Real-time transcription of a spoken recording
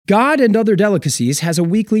God and Other Delicacies has a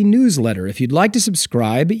weekly newsletter. If you'd like to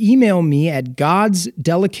subscribe, email me at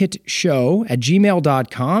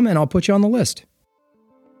godsdelicateshow@gmail.com and I'll put you on the list.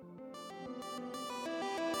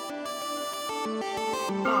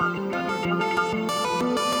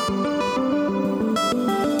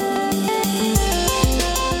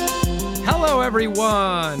 Hello,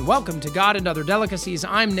 everyone. Welcome to God and Other Delicacies.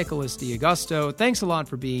 I'm Nicholas D'Augusto. Thanks a lot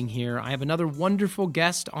for being here. I have another wonderful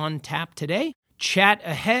guest on tap today. Chat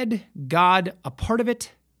ahead, God a part of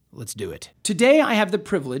it. Let's do it. Today, I have the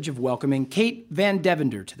privilege of welcoming Kate Van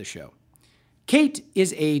Devender to the show. Kate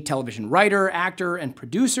is a television writer, actor, and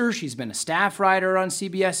producer. She's been a staff writer on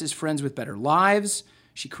CBS's Friends with Better Lives.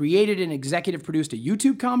 She created and executive produced a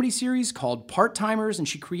YouTube comedy series called Part-Timers, and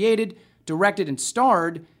she created, directed, and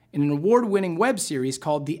starred in an award-winning web series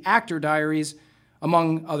called The Actor Diaries,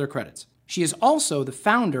 among other credits. She is also the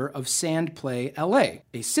founder of Sandplay LA,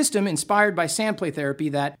 a system inspired by sandplay therapy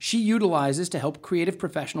that she utilizes to help creative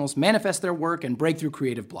professionals manifest their work and break through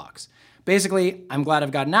creative blocks. Basically, I'm glad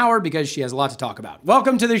I've got an hour because she has a lot to talk about.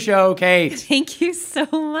 Welcome to the show, Kate. Thank you so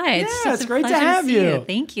much. Yeah, it's great to have you.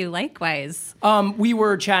 Thank you. Likewise. We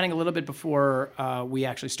were chatting a little bit before we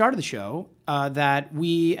actually started the show that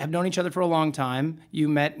we have known each other for a long time. You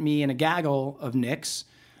met me in a gaggle of Nicks.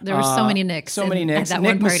 There were so many Nicks. So many Nicks. At that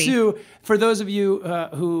Nick one party. Massou, for those of you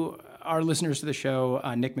who are listeners to the show,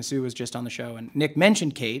 Nick Massou was just on the show, and Nick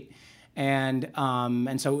mentioned Kate. And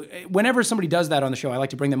so whenever somebody does that on the show, I like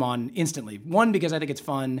to bring them on instantly. One, because I think it's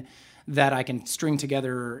fun that I can string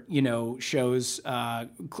together, shows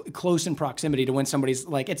close in proximity to when somebody's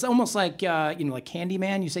like, it's almost like, like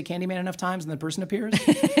Candyman. You say Candyman enough times and the person appears.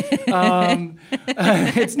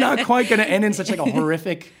 It's not quite going to end in such like a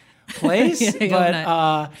horrific place, but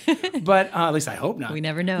at least I hope not. We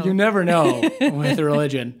never know. You never know with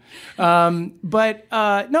religion. No,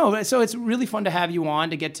 so it's really fun to have you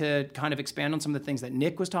on to get to kind of expand on some of the things that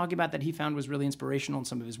Nick was talking about that he found was really inspirational in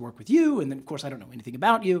some of his work with you. And then, of course, I don't know anything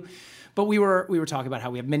about you, but we were talking about how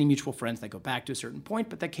we have many mutual friends that go back to a certain point,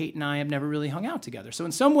 but that Kate and I have never really hung out together. So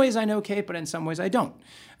in some ways I know Kate, but in some ways I don't.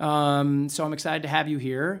 So I'm excited to have you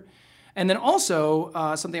here. And then also,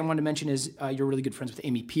 something I wanted to mention is you're really good friends with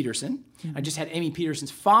Amy Peterson. Mm-hmm. I just had Amy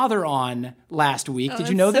Peterson's father on last week. Did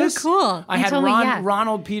you know this? So cool. I had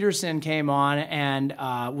Ronald Peterson came on and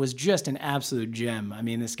was just an absolute gem. I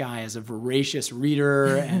mean, this guy is a voracious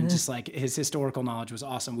reader and just like his historical knowledge was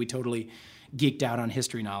awesome. We totally geeked out on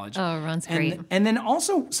history knowledge. Oh, Ron's great. And then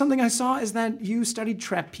also something I saw is that you studied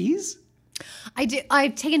trapeze. I do.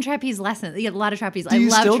 I've taken trapeze lessons. A lot of trapeze. Do you I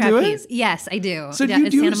love still trapeze. Do it? Yes, I do. So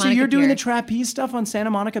you're doing the trapeze stuff on Santa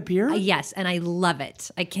Monica Pier? Yes, and I love it.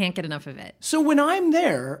 I can't get enough of it. So when I'm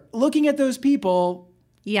there, looking at those people,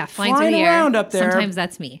 flying through the around air, up there, sometimes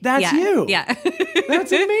that's me. That's you. Yeah,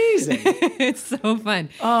 that's amazing. It's so fun.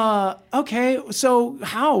 Okay, so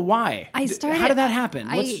why? How did that happen?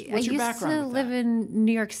 What's your background? I used to live in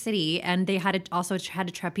New York City, and they had also had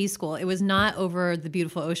a trapeze school. It was not over the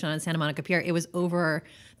beautiful ocean on Santa Monica Pier. It was over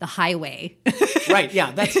the highway. Right.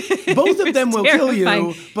 Yeah. That's both of them will kill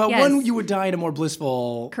you, but one you would die in a more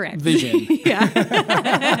blissful vision.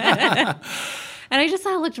 Yeah. And I just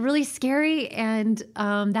thought it looked really scary, and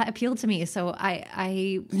that appealed to me. So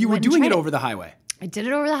you were doing it over the highway. I did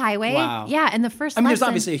it over the highway. Wow. Yeah, and the first lesson, there's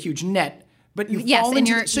obviously a huge net, but you yes, fall and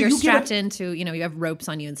into you're strapped into, you have ropes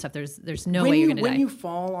on you and stuff. There's no way you're going to die. When you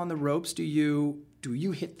fall on the ropes, do you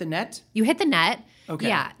hit the net? You hit the net. Okay.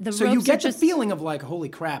 Yeah. So you get the feeling of like, holy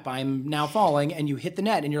crap, I'm now falling, and you hit the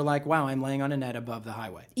net, and you're like, wow, I'm laying on a net above the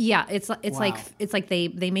highway. Yeah. It's like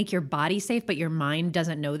they make your body safe, but your mind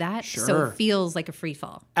doesn't know that. Sure. So it feels like a free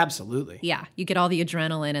fall. Absolutely. Yeah. You get all the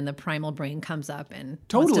adrenaline, and the primal brain comes up and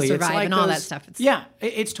totally wants to survive and all that stuff. It's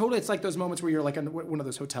like those moments where you're like in one of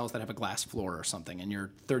those hotels that have a glass floor or something, and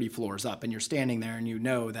you're 30 floors up, and you're standing there, and you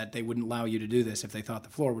know that they wouldn't allow you to do this if they thought the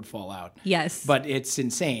floor would fall out. Yes. But it's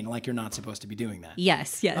insane. Like you're not supposed to be doing that.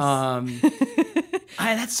 Yes. That's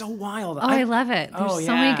so wild. I love it. There's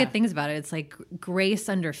so many good things about it. It's like grace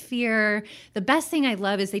under fear. The best thing I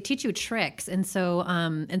love is they teach you tricks. And so,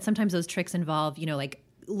 and sometimes those tricks involve, like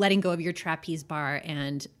letting go of your trapeze bar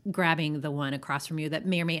and grabbing the one across from you that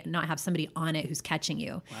may or may not have somebody on it who's catching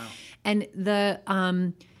you. Wow. And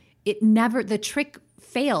the trick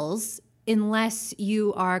fails unless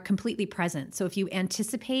you are completely present. So if you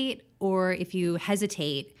anticipate or if you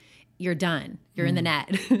hesitate, you're done. You're in the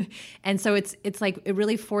net. And so it's like it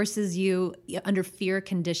really forces you under fear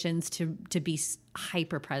conditions to be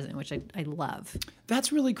hyper present, which I love.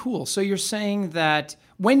 That's really cool. So you're saying that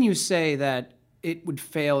when you say that it would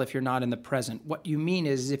fail if you're not in the present, what you mean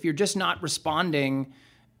is if you're just not responding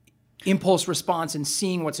impulse response and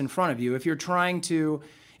seeing what's in front of you, if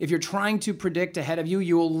if you're trying to predict ahead of you,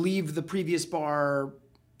 you will leave the previous bar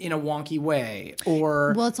in a wonky way,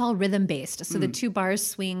 or well, it's all rhythm based. So the two bars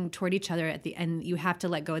swing toward each other at the end. You have to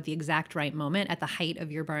let go at the exact right moment at the height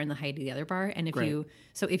of your bar and the height of the other bar. And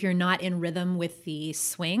if you're not in rhythm with the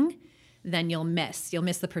swing, then you'll miss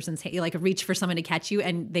the person's hand. You like reach for someone to catch you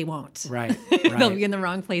and they won't. Right. They'll be in the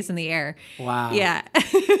wrong place in the air. Wow. Yeah.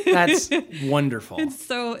 That's wonderful.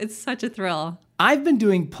 It's such a thrill. I've been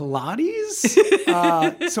doing Pilates.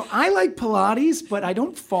 So I like Pilates, but I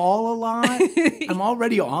don't fall a lot. I'm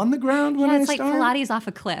already on the ground when I it's like start. Pilates off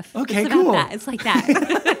a cliff. Okay, it's about cool. That. It's like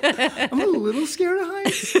that. I'm a little scared of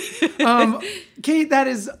heights. Kate, that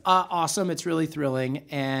is awesome. It's really thrilling.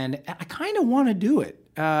 And I kind of want to do it.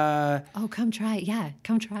 Come try. Yeah,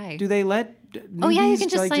 come try. Do they let newbies, you can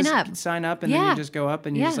just sign up. Sign up and then you just go up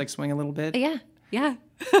and you just like swing a little bit? Yeah.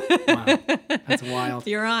 Wow. That's wild.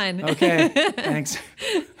 You're on. Okay, thanks.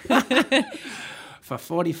 For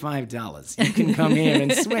 $45, you can come here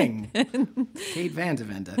and swing. Kate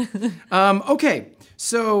Vandevende. Okay,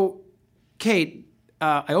 so Kate,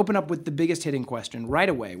 I open up with the biggest hitting question right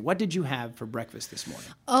away. What did you have for breakfast this morning?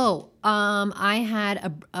 I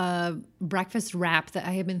had a breakfast wrap that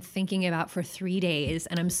I have been thinking about for 3 days,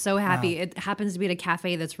 and I'm so happy. Wow. It happens to be at a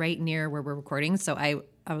cafe that's right near where we're recording, so I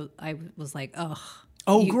was like, ugh.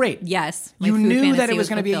 Oh, great. Yes. You knew that it was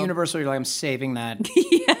going to be a universal. You're like, I'm saving that.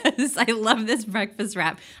 Yes, I love this breakfast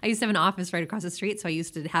wrap. I used to have an office right across the street, so I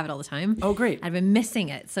used to have it all the time. Oh, great. I've been missing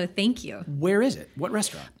it, so thank you. Where is it? What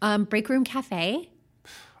restaurant? Break Room Cafe.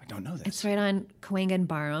 I don't know this. It's right on Cahuenga and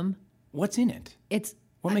Barham. What's in it?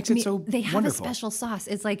 What makes it so They have wonderful? a special sauce.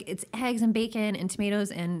 It's eggs and bacon and tomatoes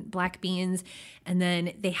and black beans, and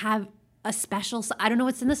then they have a special. I don't know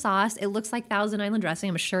what's in the sauce. It looks like Thousand Island dressing.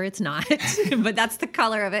 I'm sure it's not, but that's the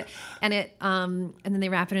color of it. And and then they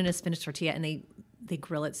wrap it in a spinach tortilla and they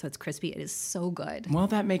grill it so it's crispy. It is so good. Well,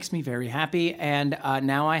 that makes me very happy. And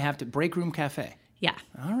now I have to Break Room Cafe. Yeah.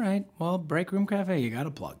 All right. Well, Break Room Cafe, you got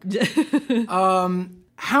to plug.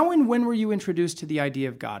 How and when were you introduced to the idea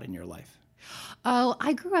of God in your life? Oh,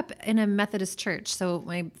 I grew up in a Methodist church, so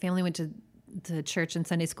my family went to church and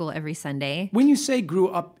Sunday school every Sunday. When you say grew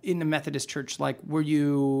up in the Methodist church, like were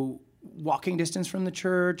you walking distance from the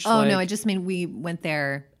church? Oh, no, I just mean we went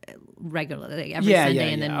there regularly every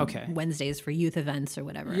Sunday and then Wednesdays for youth events or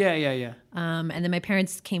whatever. Yeah. And then my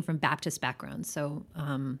parents came from Baptist backgrounds, so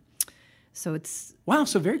it's... Wow,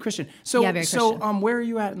 so very Christian. So, very Christian. So where are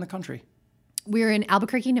you at in the country? We're in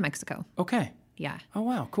Albuquerque, New Mexico. Okay. Yeah. Oh,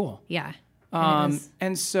 wow, cool. Yeah.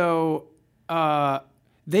 And so...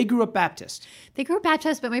 they grew up Baptist. They grew up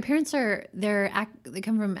Baptist, but my parents they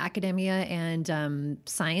come from academia and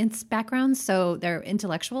science backgrounds, so they're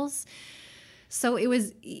intellectuals. So it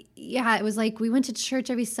was like we went to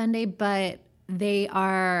church every Sunday, but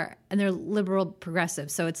they're liberal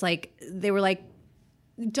progressive. So it's like they were like,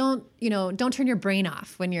 don't turn your brain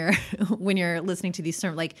off when you're listening to these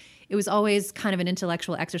sermons. Like it was always kind of an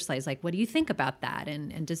intellectual exercise. Like, what do you think about that?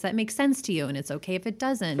 And does that make sense to you? And it's okay if it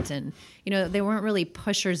doesn't. And they weren't really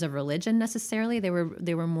pushers of religion necessarily.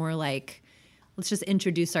 They were more like, let's just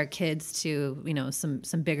introduce our kids to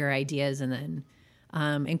some bigger ideas and then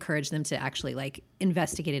encourage them to actually like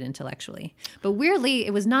investigate it intellectually. But weirdly,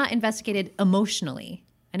 it was not investigated emotionally.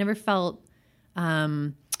 I never felt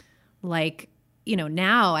like.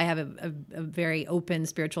 Now I have a very open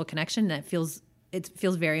spiritual connection that feels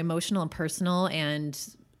very emotional and personal and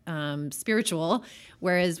spiritual.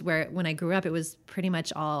 Whereas when I grew up, it was pretty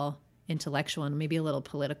much all intellectual and maybe a little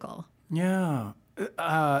political. Yeah,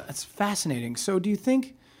 that's fascinating. So do you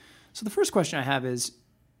think? So the first question I have is,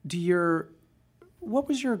 what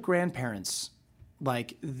was your grandparents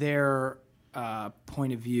like? Their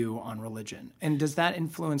point of view on religion, and does that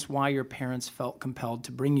influence why your parents felt compelled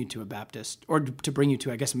to bring you to a Baptist or to bring you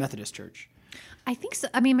to, I guess, a Methodist church? I think so.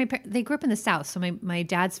 I mean, they grew up in the South, so my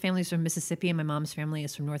dad's family is from Mississippi and my mom's family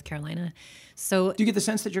is from North Carolina. So, do you get the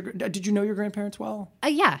sense that did you know your grandparents well?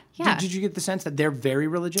 Yeah. Did you get the sense that they're very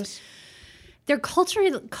religious? They're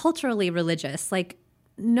culturally religious. Like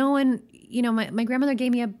no one, my grandmother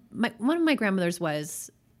gave me one of my grandmothers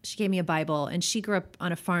she gave me a Bible, and she grew up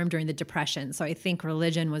on a farm during the Depression. So I think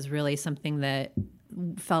religion was really something that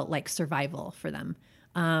felt like survival for them.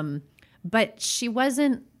 But she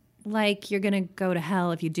wasn't like, you're going to go to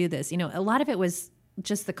hell if you do this. A lot of it was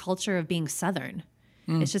just the culture of being Southern.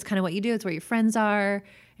 It's just kind of what you do. It's where your friends are.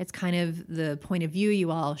 It's kind of the point of view you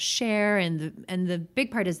all share. And the big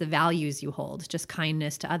part is the values you hold, just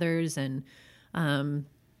kindness to others and a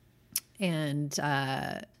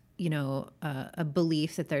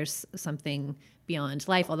belief that there's something beyond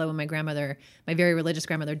life. Although when my very religious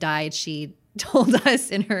grandmother died, she told us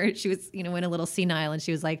she was, went a little senile, and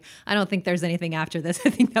she was like, I don't think there's anything after this. I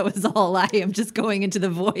think that was all a lie. I'm just going into the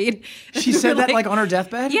void. She said that like on her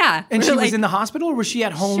deathbed? Yeah. And she was in the hospital, or was she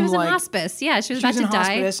at home? She was in hospice. Yeah, she was about to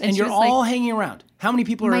die. Hospice, and you're all hanging around. How many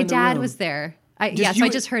people are in the room? My dad was there. So I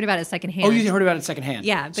just heard about it secondhand. Oh, you heard about it secondhand?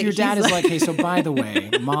 Yeah. So your dad is like, hey, so by the way,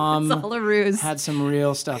 Mom it's all a ruse. Had some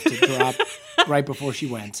real stuff to drop right before she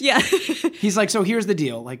went. Yeah. He's like, so here's the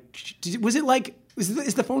deal. Like, was it like,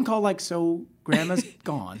 is the phone call like, so Grandma's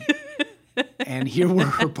gone? And here were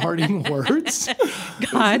her parting words.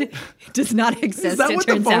 God does not exist. Is that what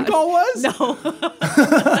the phone call was?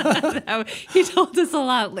 No. He told us a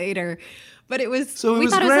lot later. But it was, so we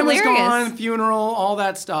thought Grandma's it was hilarious. gone, funeral, all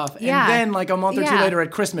that stuff. And then like a month or two later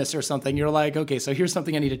at Christmas or something, you're like, okay, so here's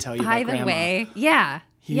something I need to tell you about Grandma. By the way,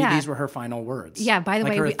 these were her final words. Yeah, by the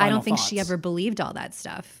way, I don't think thoughts. she ever believed all that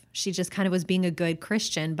stuff. She just kind of was being a good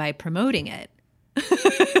Christian by promoting it.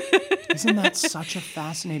 Isn't that such a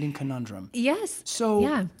fascinating conundrum? Yes. So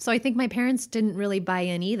I think my parents didn't really buy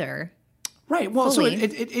in either. Right. Well, fully.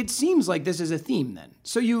 So it seems like this is a theme then.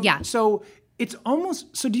 So so it's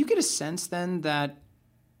almost, so do you get a sense then that,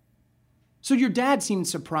 so your dad seemed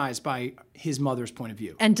surprised by his mother's point of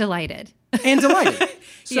view. And delighted.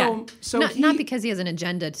 So not because he has an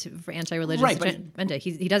agenda for anti-religious agenda.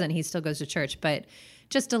 He doesn't. He still goes to church, but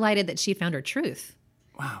just delighted that she found her truth.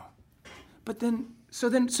 Wow. But then,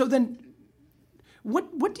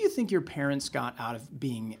 what do you think your parents got out of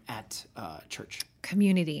being at church?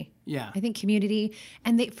 Community. Yeah. I think community.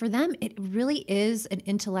 And for them, it really is an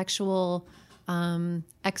intellectual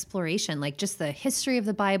exploration, like just the history of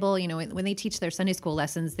the Bible. When they teach their Sunday school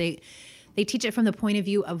lessons, they teach it from the point of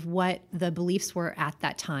view of what the beliefs were at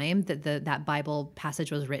that time that that Bible passage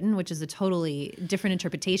was written, which is a totally different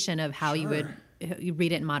interpretation of how you read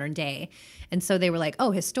it in modern day. And so they were like,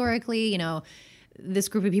 oh, historically, this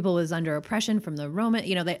group of people was under oppression from the Roman,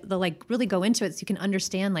 they'll like really go into it so you can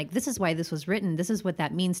understand, like, this is why this was written. This is what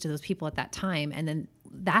that means to those people at that time. And then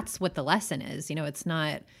that's what the lesson is.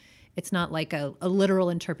 It's not like a literal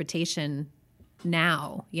interpretation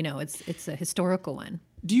now, it's a historical one.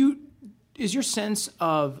 Is your sense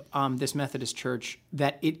of this Methodist church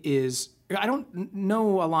that it is, I don't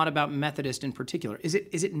know a lot about Methodist in particular. Is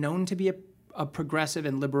it known to be a progressive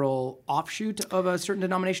and liberal offshoot of a certain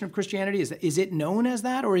denomination of Christianity? Is it known as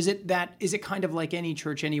that, or is it kind of like any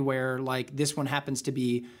church anywhere, like this one happens to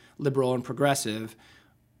be liberal and progressive?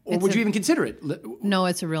 Or would you even consider it? No,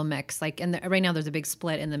 it's a real mix. Like, right now there's a big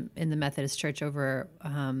split in the Methodist Church over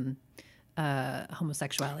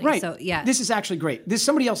homosexuality. Right. So yeah, this is actually great.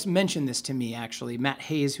 Somebody else mentioned this to me actually. Matt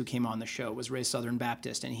Hayes, who came on the show, was raised Southern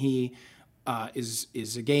Baptist, and he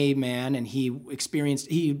is a gay man, and he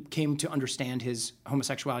came to understand his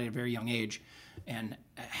homosexuality at a very young age, and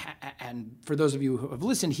for those of you who have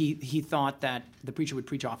listened, he thought that the preacher would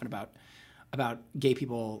preach often about gay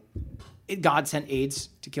people. God sent AIDS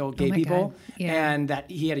to kill gay people, and that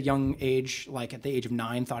he at a young age, like at the age of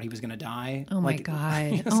 9, thought he was going to die. Oh my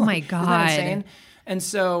God! Oh my God! Isn't that insane? And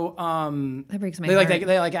so that breaks my heart.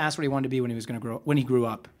 They asked what he wanted to be when he grew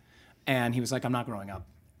up, and he was like, "I'm not growing up.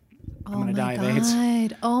 I'm going to die of AIDS."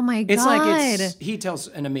 Oh my God! It's like he tells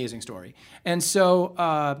an amazing story, and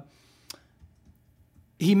so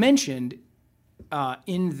he mentioned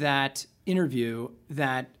in that interview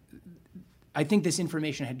that I think this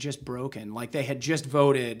information had just broken. Like they had just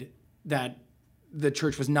voted that the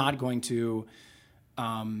church was not going to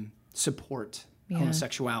support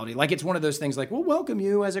homosexuality. Like it's one of those things like, we'll welcome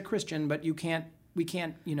you as a Christian, but we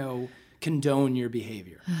can't, condone your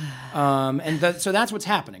behavior. So that's what's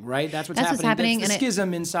happening, right? That's what's happening. That's the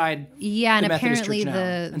schism inside the Methodist Church now.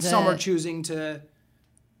 And some are choosing to...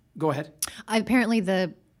 Go ahead. Apparently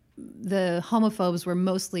the homophobes were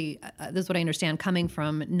mostly, this is what I understand, coming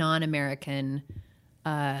from non-American,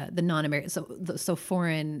 so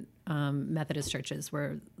foreign Methodist churches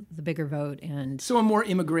were the bigger vote, and so a more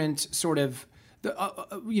immigrant sort of,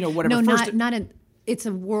 whatever. No, it's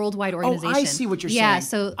a worldwide organization. Oh, I see what you're saying. Yeah,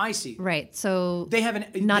 so I see. Right, so they as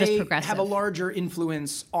progressive. Have a larger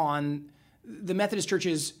influence on the Methodist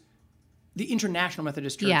churches. The International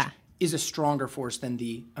Methodist Church. Yeah. Is a stronger force than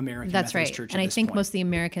the American Methodist Church. And I think most of the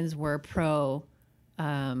Americans were pro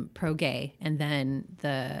gay, and then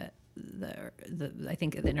I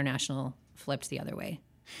think the International flipped the other way,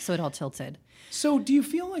 so it all tilted. So, do you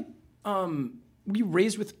feel like were you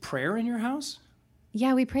raised with prayer in your house?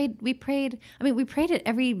 Yeah, we prayed. I mean, we prayed at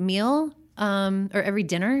every meal or every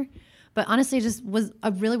dinner, but honestly, I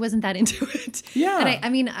really wasn't that into it. Yeah,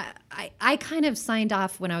 and I kind of signed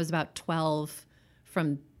off when I was about 12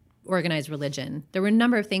 from organized religion. There were a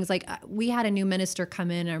number of things, like we had a new minister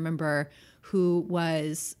come in, I remember, who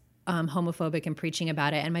was homophobic and preaching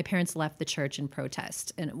about it. And my parents left the church in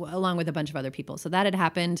protest, and along with a bunch of other people. So that had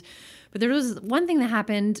happened. But there was one thing that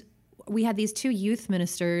happened. We had these 2 youth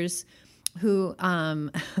ministers who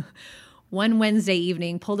one Wednesday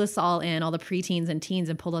evening pulled us all in, all the preteens and teens,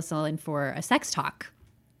 and pulled us all in for a sex talk.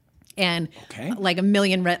 And like a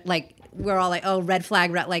million, we're all like, oh, red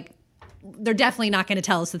flag, like, they're definitely not going to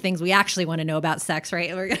tell us the things we actually want to know about sex,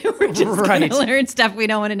 right? We're just going to learn stuff we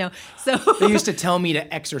don't want to know. So they used to tell me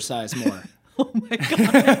to exercise more. Oh my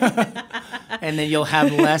God. And then you'll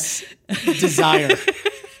have less desire.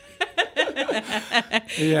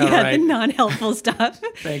 Yeah, right. The non-helpful stuff.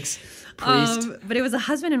 Thanks, priest. But it was a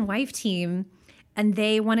husband and wife team, and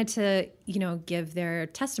they wanted to, give their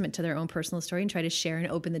testament to their own personal story and try to share and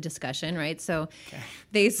open the discussion, right? So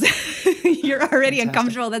you're already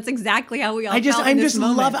uncomfortable. That's exactly how we all felt in this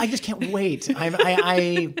moment. I just can't wait.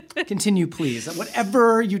 I continue, please.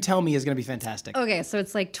 Whatever you tell me is going to be fantastic. Okay, so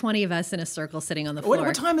it's like 20 of us in a circle sitting on the floor.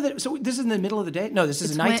 What time of the? So this is in the middle of the day? No, this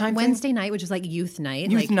is a nighttime Wednesday thing? night, which is like youth night.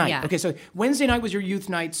 Youth night. Yeah. Okay, so Wednesday night was your youth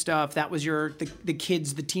night stuff. That was the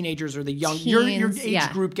kids, the teenagers, or the young. Teens, your age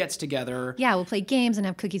group gets together. Yeah, we'll play games and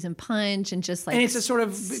have cookies and punch and just like. And it's a sort of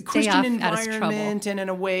Christian environment, and in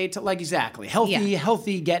a way to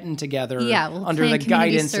healthy getting together. Yeah, we'll under the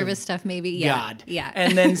guidance service of stuff, maybe. God. Yeah.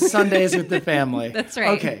 And then Sundays with the family. That's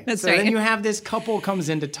right. Okay. That's so right. then you have this couple comes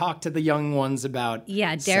in to talk to the young ones about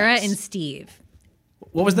Dara sex. and Steve.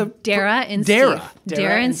 What was the Dara and Steve?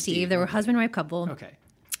 Dara and Steve. They were husband and wife couple. Okay.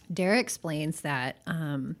 Dara explains that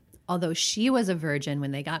although she was a virgin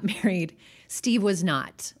when they got married, Steve was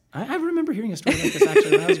not. I remember hearing a story like this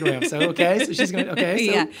actually when I was growing up. So so she's going to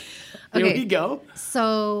here we go.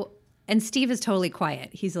 So. And Steve is totally quiet.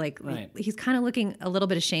 He's like, he's kind of looking a little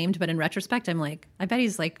bit ashamed, but in retrospect, I'm like, I bet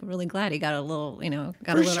he's like really glad he got a little,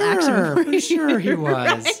 action. For sure he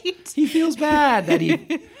was. Right? He feels bad that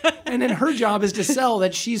and then her job is to sell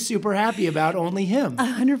that she's super happy about only him.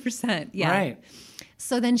 100%. Yeah. Right.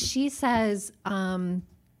 So then she says,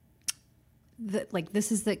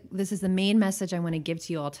 this is the main message I want to give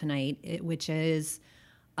to you all tonight, which is,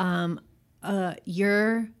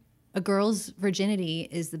 a girl's virginity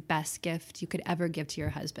is the best gift you could ever give to your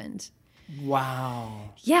husband.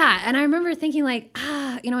 Wow. Yeah. And I remember thinking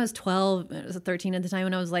I was 12, I was 13 at the time,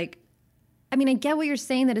 and I was like, I get what you're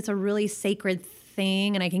saying, that it's a really sacred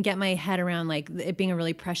thing, and I can get my head around it being a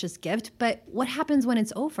really precious gift, but what happens when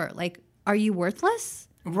it's over? Are you worthless?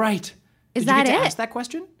 Right. Is Did that you get to it? ask that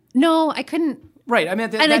question? No, I couldn't. Right.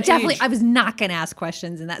 I was not going to ask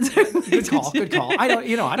questions in that circumstance. Good call. I don't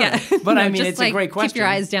know. But no, it's a great question. Keep your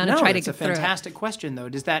eyes down and try to get through it. It's a fantastic question, though.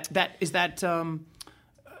 Is that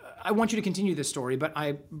I want you to continue this story, but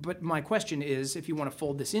my question is, if you want to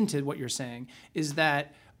fold this into what you're saying, is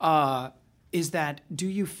that do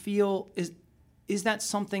you feel is that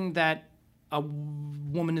something that a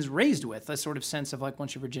woman is raised with, a sort of sense of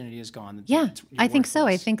once your virginity is gone? Yeah, I think so.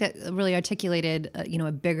 I think that really articulated,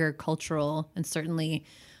 a bigger cultural and certainly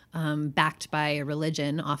backed by a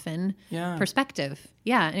religion often perspective.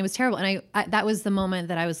 Yeah, and it was terrible. And I that was the moment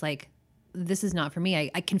that I was like, this is not for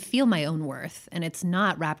me. I can feel my own worth, and it's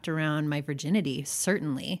not wrapped around my virginity,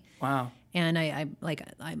 certainly. Wow. And I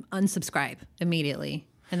unsubscribe immediately.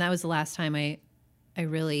 And that was the last time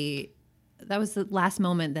that was the last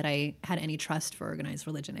moment that I had any trust for organized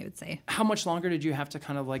religion, I would say. How much longer did you have to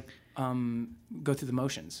kind of go through the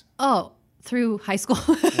motions? Oh, through high school.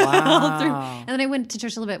 Wow. And then I went to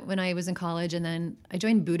church a little bit when I was in college, and then I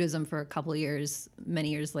joined Buddhism for a couple of years, many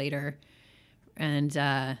years later. And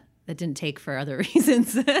that didn't take for other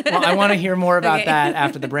reasons. Well, I want to hear more about that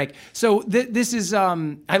after the break. So this is,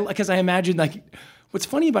 because I imagine what's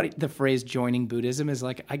funny about the phrase joining Buddhism is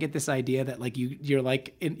I get this idea that you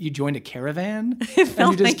joined a caravan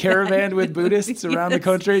and you just caravanned with Buddhists around the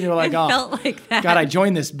country, and you're like, oh, felt like that. God, I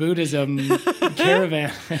joined this Buddhism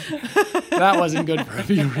caravan. That wasn't good for a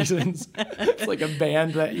few reasons. It's like a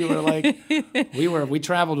band that you were we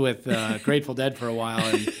traveled with Grateful Dead for a while,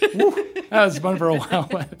 and that was fun for a while.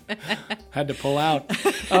 Had to pull out.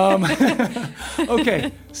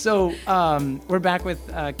 Okay, so we're back with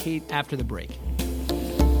Kate after the break.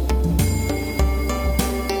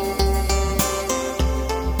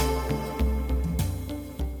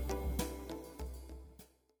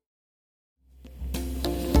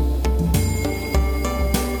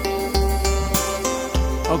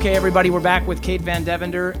 Okay, everybody, we're back with Kate Van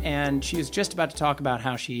Devender, and she is just about to talk about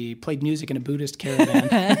how she played music in a Buddhist caravan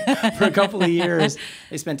for a couple of years.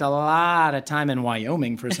 They spent a lot of time in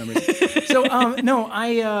Wyoming for some reason.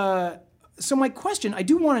 So my question, I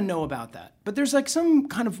do want to know about that, but there's some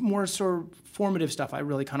kind of more sort of formative stuff I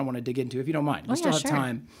really kind of want to dig into, if you don't mind. We still have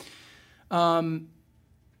time.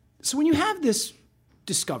 So when you have this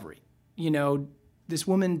discovery, this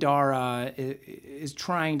woman, Dara, is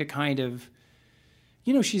trying to kind of,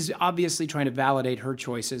 she's obviously trying to validate her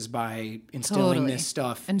choices by instilling this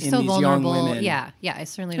stuff in so these vulnerable. young women. Yeah, I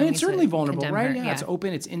certainly don't. And it's certainly vulnerable, right? Her. Yeah, it's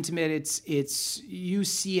open, it's intimate, it's you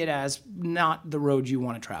see it as not the road you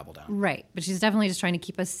want to travel down. Right, but she's definitely just trying to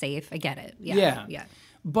keep us safe. I get it. Yeah.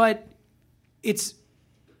 But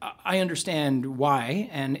I understand why,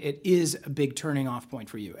 and it is a big turning off point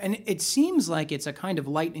for you. And it seems like it's a kind of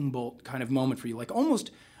lightning bolt kind of moment for you, like almost.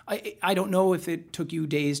 I don't know if it took you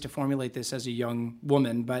days to formulate this as a young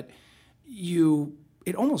woman, but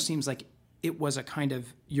it almost seems like it was a kind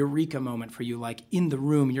of eureka moment for you, like in the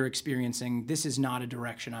room you're experiencing, this is not a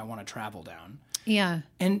direction I want to travel down. Yeah.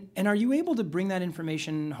 And are you able to bring that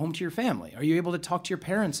information home to your family? Are you able to talk to your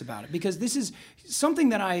parents about it? Because this is something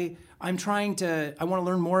that I want to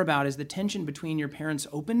learn more about, is the tension between your parents'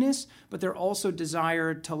 openness, but their also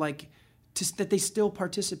desire that they still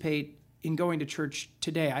participate in going to church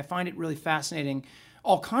today. I find it really fascinating,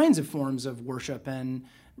 all kinds of forms of worship and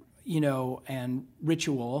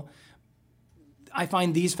ritual. I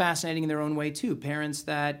find these fascinating in their own way too. Parents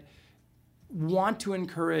that want to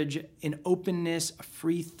encourage an openness, a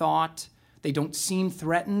free thought. They don't seem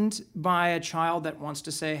threatened by a child that wants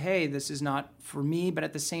to say, hey, this is not for me, but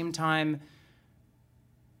at the same time,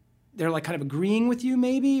 they're like kind of agreeing with you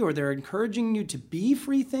maybe, or they're encouraging you to be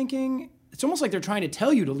free thinking. It's almost like they're trying to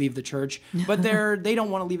tell you to leave the church, but they don't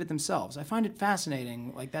want to leave it themselves. I find it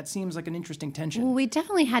fascinating. Like, that seems like an interesting tension. Well, we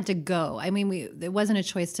definitely had to go. I mean, it wasn't a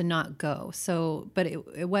choice to not go. So, but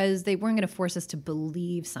it was, they weren't going to force us to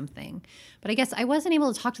believe something. But I guess I wasn't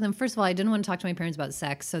able to talk to them. First of all, I didn't want to talk to my parents about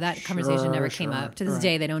sex, so that conversation never came up. To this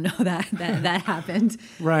day, they don't know that happened.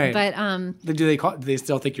 Right. But do they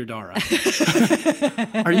still think you're Dara?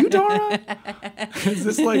 Are you Dara? Is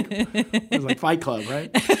this like Fight Club, right?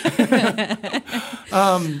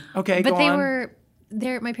 Okay, but go on.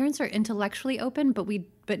 My parents are intellectually open,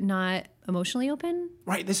 but not emotionally open.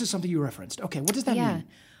 Right. This is something you referenced. Okay, what does that mean?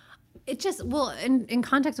 It just, in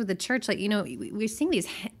context with the church, we sing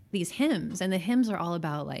these hymns, and the hymns are all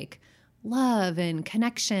about like love and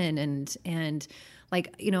connection and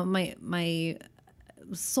my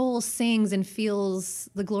soul sings and feels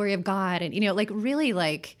the glory of God, and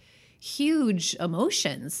really huge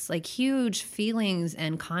emotions, like huge feelings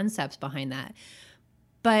and concepts behind that.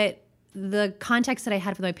 But the context that I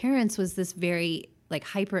had with my parents was this very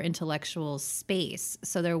hyper intellectual space.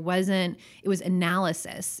 So it was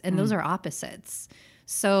analysis, and those are opposites.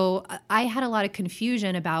 So I had a lot of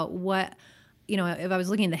confusion about what, if I was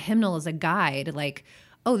looking at the hymnal as a guide,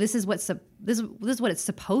 this is what it's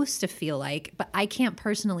supposed to feel like, but I can't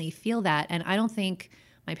personally feel that. And I don't think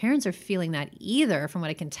my parents are feeling that either, from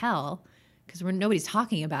what I can tell, because nobody's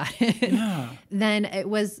talking about it. Yeah. Then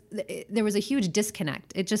there was a huge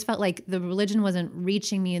disconnect. It just felt like the religion wasn't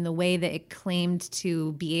reaching me in the way that it claimed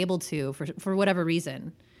to be able to for whatever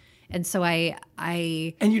reason. And so I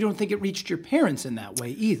And you don't think it reached your parents in that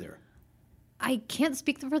way either? I can't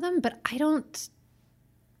speak for them, but I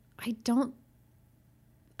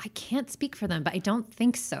can't speak for them, but I don't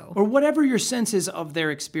think so. Or whatever your sense is of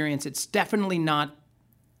their experience, it's definitely not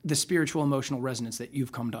the spiritual emotional resonance that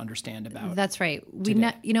you've come to understand about. That's right.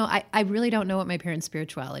 I really don't know what my parents'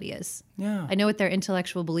 spirituality is. Yeah. I know what their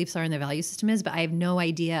intellectual beliefs are and their value system is, but I have no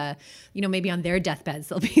idea. Maybe on their deathbeds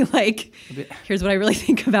they'll be like, here's what I really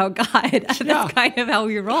think about God. That's kind of how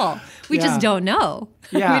we roll. We just don't know.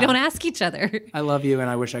 Yeah. We don't ask each other. I love you, and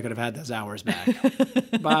I wish I could have had those hours back.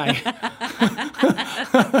 Bye.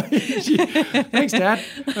 Thanks, Dad.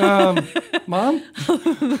 Mom?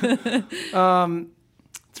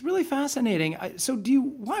 It's really fascinating. So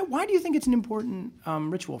why do you think it's an important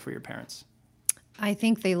ritual for your parents? I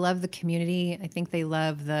think they love the community. I think they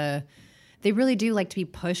really do like to be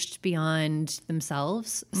pushed beyond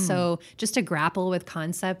themselves. So just to grapple with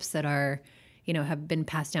concepts that are, have been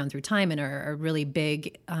passed down through time and are really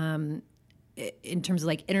big in terms of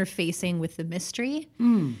interfacing with the mystery.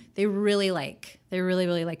 They really like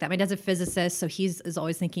that. My dad's a physicist, so is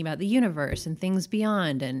always thinking about the universe and things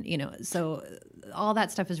beyond, and so all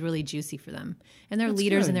that stuff is really juicy for them. And they're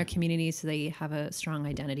leaders in their community, so they have a strong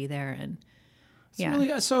identity there. And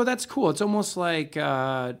so that's cool. It's almost like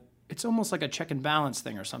a check and balance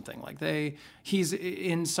thing or something. He's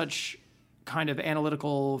in such kind of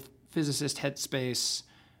analytical physicist headspace.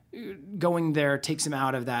 Going there takes him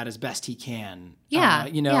out of that as best he can.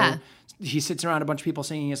 he sits around a bunch of people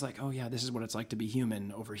singing. He's like, oh yeah, this is what it's like to be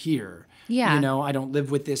human over here. Yeah. I don't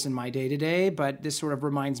live with this in my day to day, but this sort of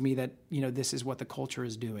reminds me that, this is what the culture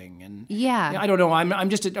is doing. And Yeah. I don't know. I'm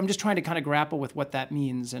just trying to kind of grapple with what that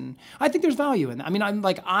means. And I think there's value in that. I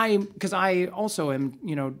mean, because I also am,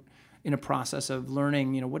 in a process of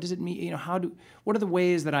learning, what does it mean? What are the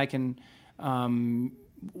ways that I can,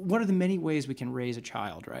 what are the many ways we can raise a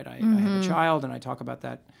child, right? I have a child, and I talk about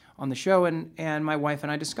that on the show, and my wife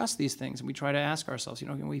and I discuss these things, and we try to ask ourselves,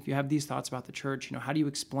 if you have these thoughts about the church, how do you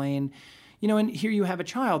explain, and here you have a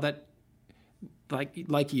child that,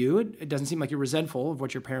 like you, it doesn't seem like you're resentful of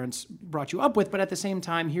what your parents brought you up with, but at the same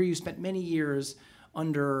time, here you spent many years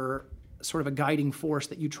under sort of a guiding force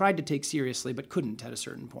that you tried to take seriously but couldn't at a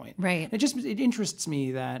certain point. Right. It interests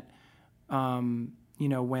me that, when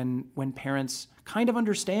parents kind of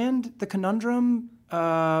understand the conundrum,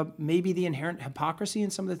 maybe the inherent hypocrisy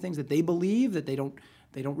in some of the things that they believe, that they don't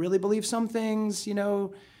really believe some things,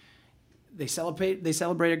 they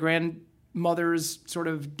celebrate a grandmother's sort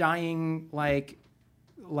of dying, like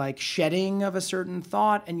shedding of a certain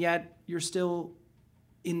thought, and yet you're still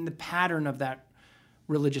in the pattern of that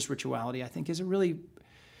religious rituality. I think it's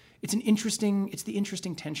the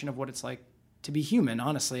interesting tension of what it's like to be human.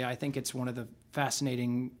 Honestly, I think it's one of the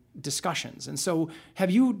fascinating discussions. And so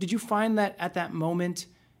did you find that at that moment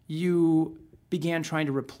you began trying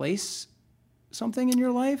to replace something in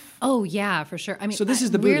your life? Oh yeah, for sure. I mean, so this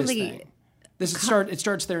is the Buddhist thing. It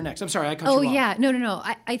starts there next. I'm sorry, I cut you off. Oh yeah, no.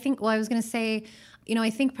 I think, I was going to say, I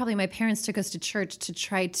think probably my parents took us to church to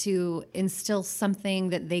try to instill something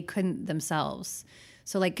that they couldn't themselves.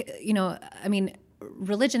 So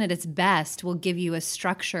religion at its best will give you a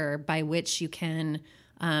structure by which you can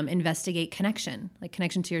investigate connection, like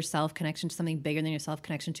connection to yourself, connection to something bigger than yourself,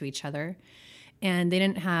 connection to each other. And they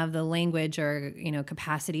didn't have the language or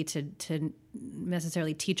capacity to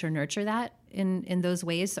necessarily teach or nurture that in those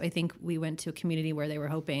ways. So I think we went to a community where they were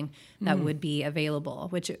hoping that would be available,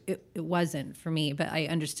 which it wasn't for me, but I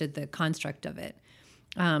understood the construct of it.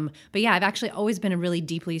 But yeah, I've actually always been a really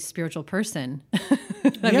deeply spiritual person.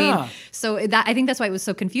 I mean, so I think that's why it was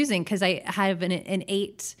so confusing, because I have an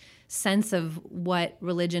innate sense of what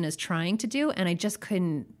religion is trying to do, and I just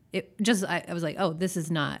couldn't. I was like, oh, this is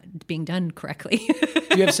not being done correctly.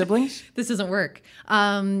 Do you have siblings? This doesn't work. Yeah,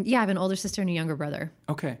 I have an older sister and a younger brother.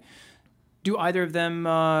 Okay. Do either of them?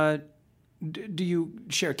 Do you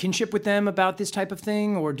share kinship with them about this type of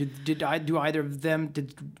thing, or do either of them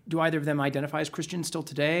identify as Christian still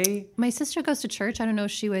today? My sister goes to church. I don't know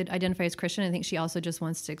if she would identify as Christian. I think she also just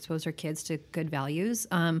wants to expose her kids to good values.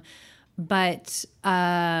 But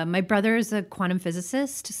my brother is a quantum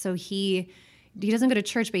physicist, so he doesn't go to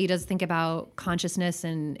church, but he does think about consciousness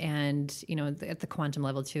and at the quantum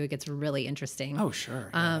level too. It gets really interesting. Oh, sure.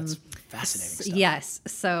 Yeah, that's fascinating stuff. Yes.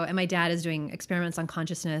 So, and my dad is doing experiments on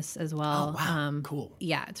consciousness as well. Oh, wow. Cool.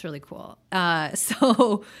 Yeah, it's really cool.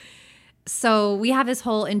 So we have this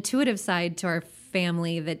whole intuitive side to our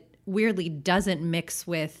family that weirdly doesn't mix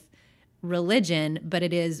with religion, but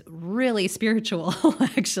it is really spiritual,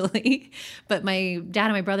 actually. But my dad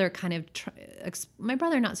and my brother kind of, my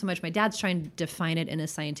brother not so much, my dad's trying to define it in a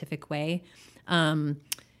scientific way. And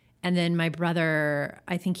then my brother,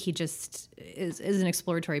 I think he just is an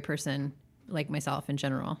exploratory person like myself in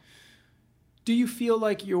general. Do you feel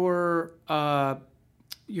like your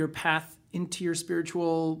path into your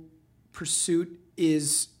spiritual pursuit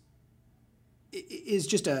is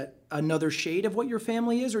just another shade of what your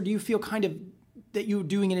family is, or do you feel kind of that you're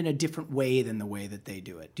doing it in a different way than the way that they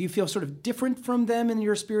do it? Do you feel sort of different from them in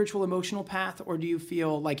your spiritual emotional path, or do you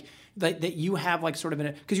feel like that you have like sort of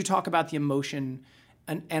because you talk about the emotion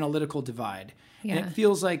and analytical divide, and it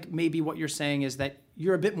feels like maybe what you're saying is that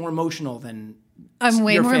you're a bit more emotional than I'm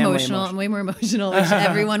way more emotional. I'm way more emotional, which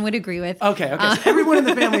everyone would agree with. Okay. So everyone in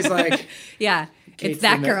the family's like, yeah. It's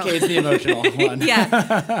that girl. Kate's the emotional one.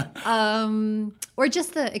 Yeah. Or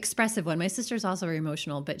just the expressive one. My sister's also very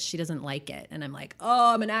emotional, but she doesn't like it. And I'm like,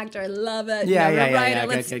 oh, I'm an actor. I love it. Yeah.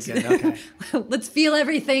 Good. Okay. Let's feel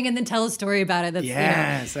everything and then tell a story about it.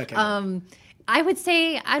 That's, okay. I would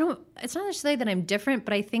say it's not necessarily that I'm different,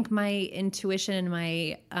 but I think my intuition and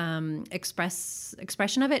my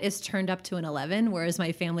expression of it is turned up to an 11, whereas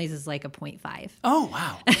my family's is like a 0.5. Oh,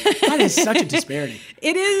 wow. That is such a disparity.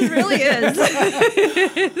 It really is.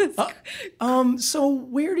 So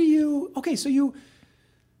where do you,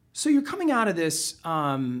 so you're coming out of this,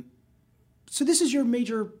 so this is your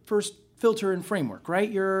major first filter and framework, right?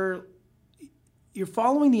 You're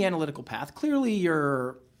following the analytical path. Clearly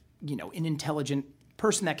you're an intelligent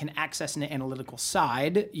person that can access an analytical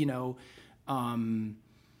side,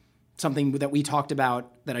 something that we talked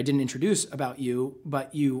about that I didn't introduce about you,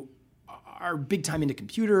 but you are big time into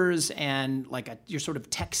computers and like you're sort of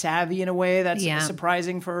tech savvy in a way that's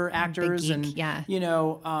surprising for actors. Big and geek, you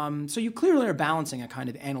know, so you clearly are balancing a kind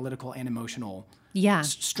of analytical and emotional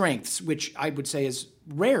strengths, which I would say is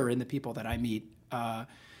rare in the people that I meet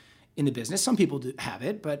in the business. Some people do have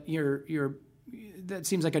it, but that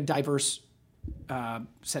seems like a diverse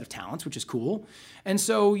set of talents, which is cool. And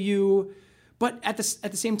so but at the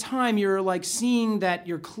same time, you're like seeing that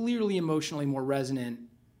you're clearly emotionally more resonant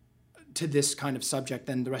to this kind of subject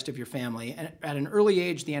than the rest of your family. And at an early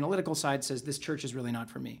age, the analytical side says, this church is really not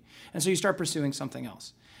for me. And so you start pursuing something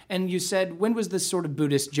else. And you said, when was this sort of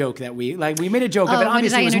Buddhist joke that we made a joke of it?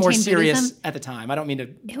 Obviously, it was more serious Buddhism? At the time. I don't mean to...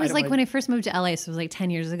 It was like when I first moved to LA, so it was like 10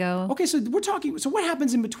 years ago. Okay, so we're talking... So what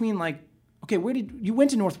happens in between, like... Okay, you went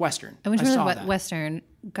to Northwestern. I went to Northwestern,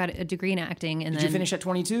 got a degree in acting, and Did you finish at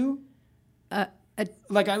 22?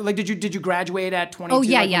 Did you graduate at 22? Oh,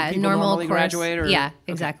 yeah, like yeah. People normal normally course. graduate? Or? Yeah,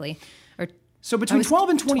 exactly. Okay. So between 12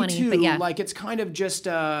 and 22, 20, like it's kind of just,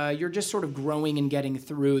 you're just sort of growing and getting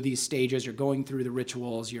through these stages. You're going through the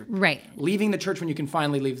rituals. You're leaving the church when you can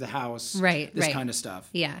finally leave the house. This kind of stuff.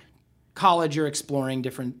 Yeah. College, you're exploring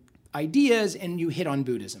different ideas, and you hit on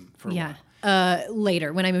Buddhism for a while.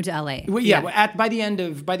 Later, when I moved to LA. Well, by the end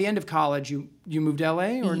of college, you moved to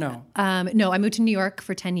LA or no? No, I moved to New York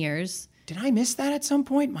for 10 years. Did I miss that at some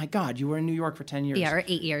point? My God, you were in New York for 10 years. Yeah, or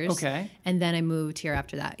 8 years. Okay. And then I moved here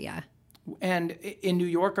after that, yeah. And in New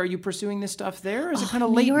York, are you pursuing this stuff there? Or is it kind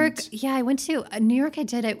of latent? New York, yeah, I went to New York. I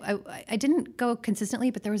did. I didn't go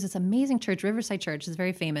consistently, but there was this amazing church, Riverside Church. It's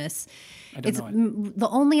very famous. It's the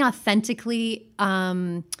only authentically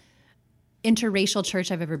interracial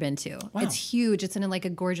church I've ever been to. Wow. It's huge. It's in like a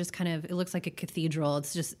gorgeous kind of. It looks like a cathedral.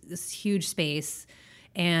 It's just this huge space,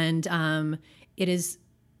 and it's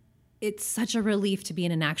such a relief to be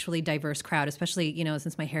in an actually diverse crowd, especially,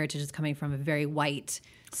 since my heritage is coming from a very white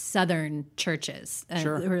Southern churches who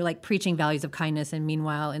are like preaching values of kindness and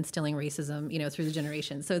meanwhile instilling racism, through the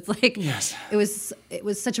generations. So it's like, it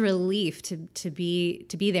was such a relief to be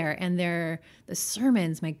there. And the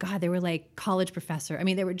sermons, my God, they were like college professor. I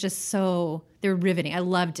mean, they were riveting. I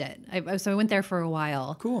loved it. So I went there for a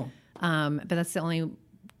while. Cool. But that's the only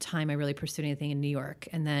time I really pursued anything in New York.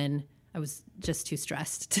 And then I was just too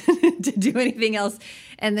stressed to do anything else.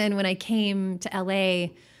 And then when I came to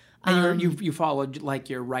LA... And you followed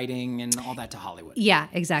like your writing and all that to Hollywood. Yeah,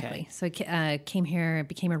 exactly. Okay. So I came here,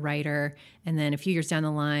 became a writer, and then a few years down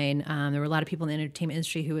the line, there were a lot of people in the entertainment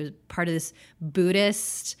industry who was part of this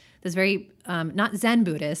Buddhist, this very, not Zen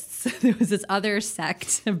Buddhists, there was this other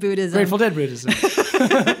sect of Buddhism. Grateful Dead Buddhism.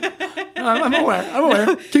 I'm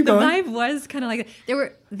aware. Keep going. The vibe was kind of like that.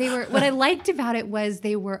 They were. What I liked about it was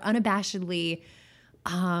they were unabashedly...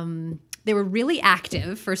 they were really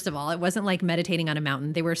active, first of all. It wasn't like meditating on a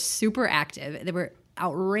mountain. They were super active. They were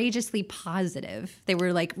outrageously positive. They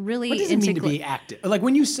were like really... What does it mean to be active? Like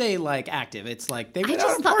when you say like active, it's like they were out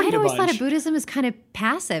partying a bunch. I always thought of Buddhism as kind of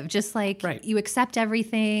passive, just like you accept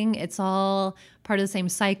everything. It's all part of the same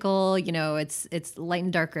cycle. It's light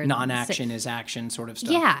and darker. Non-action is action sort of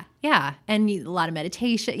stuff. Yeah. And a lot of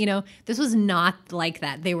meditation. This was not like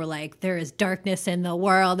that. They were like, there is darkness in the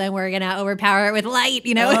world and we're going to overpower it with light,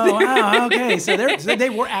 Oh, wow. Okay. So they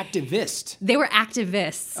were activists. They were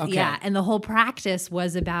activists. Okay. Yeah. And the whole practice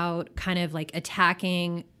was about kind of like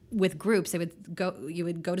attacking with groups. You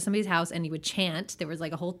would go to somebody's house and you would chant. There was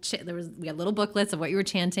like a whole we had little booklets of what you were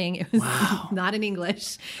chanting. It was not in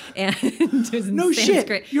English, and it was in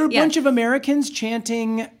Sanskrit. You're a bunch of Americans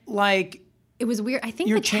chanting like... It was weird. I think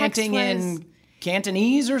you're the text chanting was in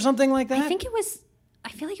Cantonese or something like that. I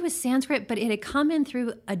feel like it was Sanskrit, but it had come in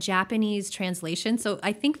through a Japanese translation. So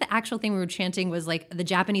I think the actual thing we were chanting was like the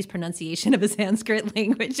Japanese pronunciation of a Sanskrit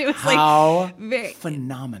language. It was very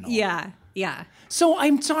phenomenal. Yeah. So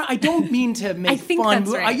I'm sorry, I don't mean to make fun. I think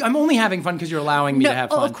that's right. I'm only having fun because you're allowing me to have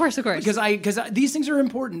fun. Oh, of course. Because these things are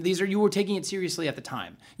important. You were taking it seriously at the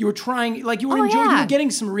time. You were trying, like you were enjoying. You were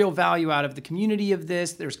getting some real value out of the community of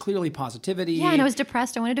this. There's clearly positivity. Yeah, and I was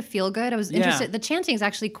depressed. I wanted to feel good. I was interested. The chanting is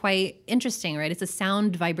actually quite interesting, right? It's a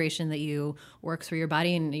sound vibration that you work through your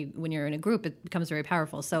body, and when you're in a group, it becomes very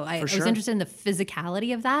powerful. So I was interested in the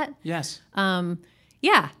physicality of that. Yes.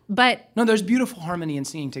 Yeah, but... No, there's beautiful harmony in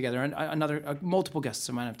singing together. And multiple guests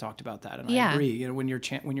of mine have talked about that. And I agree, when you're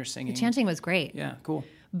singing. The chanting was great. Yeah, cool.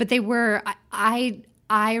 But they were... I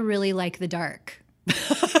really like the dark.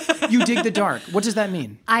 You dig the dark. What does that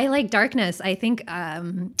mean? I like darkness. I think...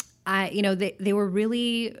 they were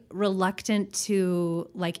really reluctant to,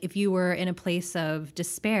 like, if you were in a place of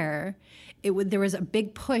despair, there was a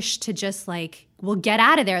big push to just like, well, get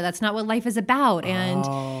out of there. That's not what life is about.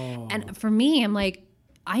 And for me, I'm like,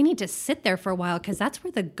 I need to sit there for a while because that's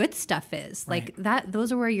where the good stuff is. Like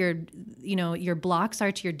those are where your blocks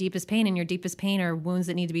are to your deepest pain, and your deepest pain are wounds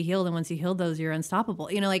that need to be healed. And once you heal those, you're unstoppable.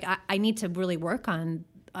 Like I need to really work on,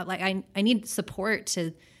 I need support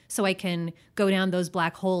so I can go down those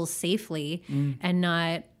black holes safely and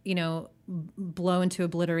not, blow into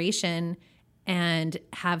obliteration and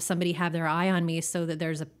have somebody have their eye on me so that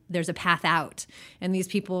there's a path out. And these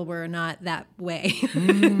people were not that way.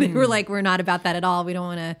 They were like, we're not about that at all. We don't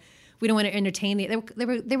want to entertain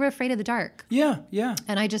they were afraid of the dark. Yeah.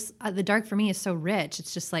 And the dark for me is so rich.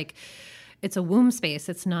 It's just like, it's a womb space.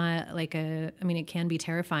 It's not like it can be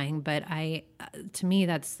terrifying, but to me,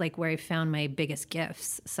 that's like where I found my biggest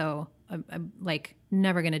gifts. So I'm like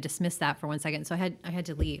never going to dismiss that for 1 second. So I had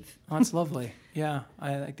to leave. Oh, that's lovely. Yeah.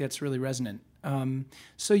 I think that's really resonant.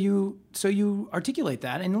 So you articulate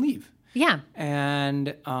that and leave. Yeah.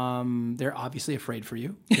 And they're obviously afraid for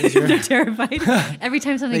you. They're terrified. Every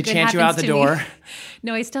time something good happens to me. They chant you out the door.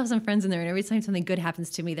 No, I still have some friends in there, and every time something good happens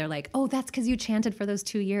to me, they're like, oh, that's because you chanted for those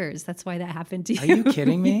 2 years. That's why that happened to you. Are you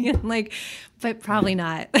kidding me? But probably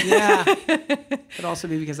not. Yeah. Could also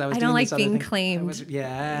be because I was doing this other thing. I don't like being claimed.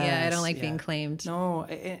 Yeah, I don't like being claimed. No,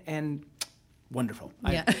 and wonderful.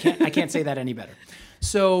 Yeah. I can't say that any better.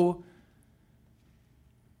 So...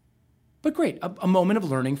 But great, a moment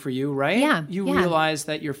of learning for you, right? Yeah. You realize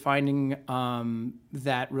that you're finding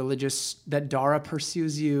that Dara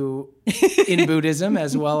pursues you in Buddhism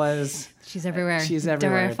as well as... She's everywhere. She's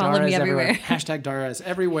everywhere. Dara, follow me everywhere. Hashtag Dara is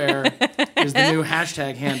everywhere is the new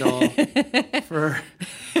hashtag handle for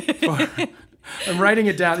I'm writing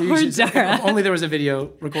it down. If only there was a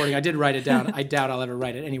video recording. I did write it down. I doubt I'll ever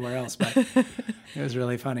write it anywhere else, but it was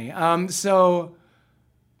really funny. So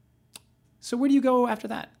where do you go after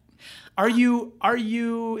that?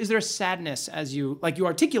 Is there a sadness as you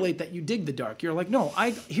articulate that you dig the dark? You're like, no,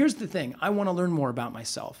 here's the thing. I want to learn more about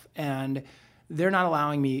myself, and they're not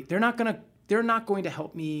allowing me. They're not going to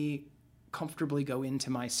help me comfortably go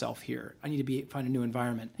into myself here. I need to find a new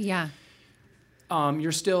environment. Yeah.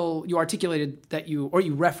 You articulated that you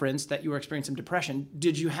referenced that you were experiencing depression.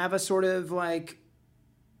 Did you have a sort of like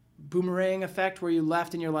boomerang effect where you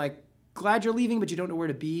left and you're like, glad you're leaving, but you don't know where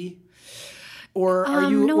to be? Or are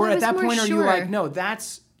you? No, or at that point, sure. Are you like, no?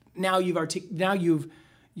 That's now you've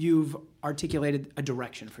articulated a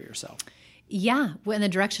direction for yourself. Yeah, and the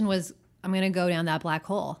direction was I'm going to go down that black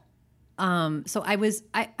hole. So I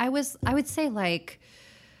would say like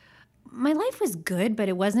my life was good, but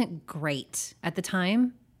it wasn't great at the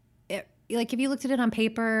time. Like if you looked at it on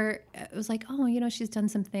paper, it was like, oh, she's done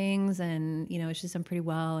some things and she's done pretty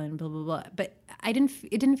well and blah blah blah. But it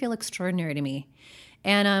didn't feel extraordinary to me,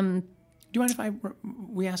 and do you mind if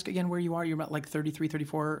we ask again where you are? You're about like 33,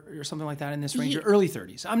 34 or something like that in this range, or early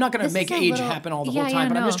 30s. I'm not going to make age happen all the whole time,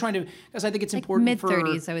 but I'm just trying to, because I think it's important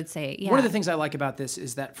mid-30s, I would say. Yeah. One of the things I like about this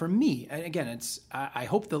is that for me, and again, I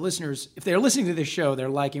hope the listeners, if they're listening to this show, they're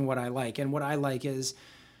liking what I like. And what I like is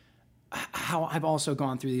how I've also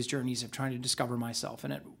gone through these journeys of trying to discover myself.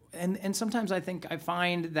 And sometimes I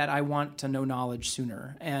find that I want to know knowledge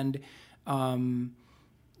sooner. And,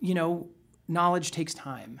 knowledge takes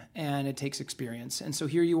time and it takes experience. And so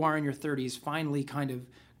here you are in your 30s, finally kind of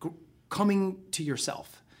coming to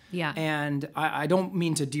yourself. Yeah. And I don't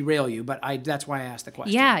mean to derail you, but that's why I asked the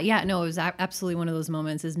question. Yeah. No, it was absolutely one of those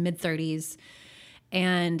moments, is mid-30s.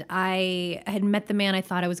 And I had met the man I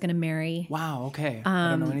thought I was going to marry. Wow, okay.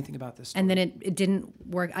 I don't know anything about this story. And then it didn't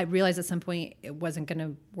work. I realized at some point it wasn't going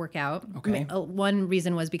to work out. Okay. One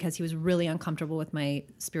reason was because he was really uncomfortable with my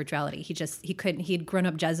spirituality. He'd grown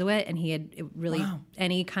up Jesuit, and he had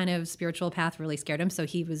any kind of spiritual path really scared him. So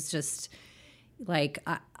he was just like,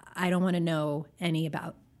 I don't want to know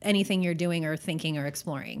anything you're doing or thinking or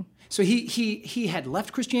exploring. So he had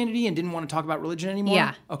left Christianity and didn't want to talk about religion anymore?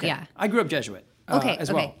 Yeah. Okay. Yeah. I grew up Jesuit.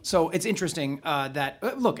 As well. Okay. So it's interesting that,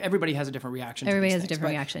 look, everybody has a different reaction. Everybody has a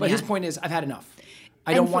different reaction. But his point is, I've had enough.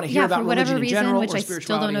 I don't want to hear about religion in general or spirituality in general. Which I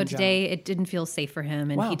still don't know today. It didn't feel safe for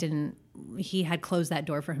him, and he had closed that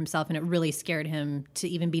door for himself, and it really scared him to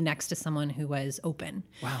even be next to someone who was open.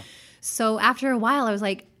 Wow. So after a while, I was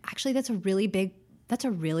like, actually, that's a really big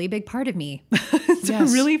part of me. It's a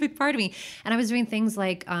really big part of me. And I was doing things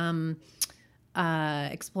like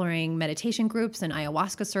exploring meditation groups and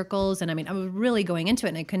ayahuasca circles. And I was really going into it,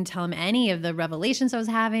 and I couldn't tell him any of the revelations I was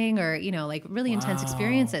having or, really intense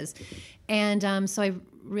experiences. And so I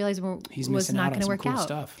realized it was not going to work out.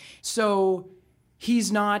 Stuff. So he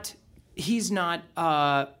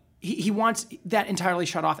wants that entirely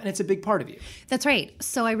shut off, and it's a big part of you. That's right.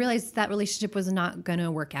 So I realized that relationship was not going to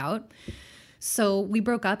work out. So we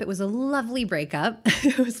broke up. It was a lovely breakup.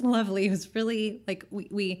 It was lovely. It was really like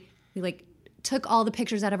we took all the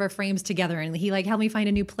pictures out of our frames together, and he like helped me find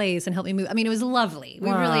a new place and helped me move. I mean, it was lovely.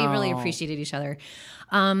 We really, really appreciated each other.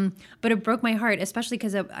 But it broke my heart, especially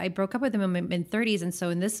because I broke up with him in my mid-30s. And so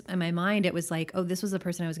in my mind, it was like, oh, this was the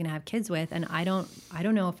person I was going to have kids with. And I don't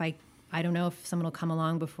know if someone will come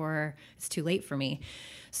along before it's too late for me.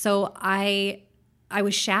 So I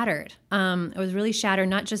was shattered. I was really shattered,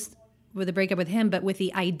 not just with the breakup with him, but with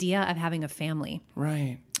the idea of having a family.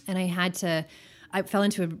 Right. And I fell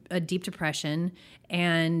into a deep depression,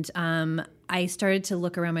 and I started to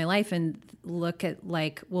look around my life and look at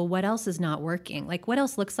like, well, what else is not working? Like, what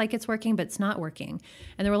else looks like it's working, but it's not working?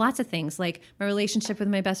 And there were lots of things, like my relationship with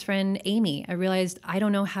my best friend, Amy. I realized I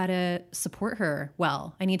don't know how to support her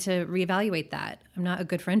well. I need to reevaluate that. I'm not a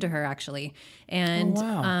good friend to her, actually.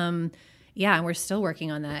 And yeah, and we're still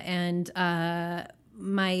working on that. And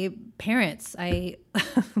my parents, I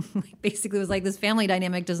basically was like, this family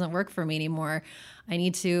dynamic doesn't work for me anymore. I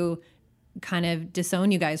need to kind of disown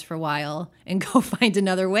you guys for a while and go find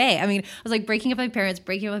another way. I mean, I was like breaking up with my parents,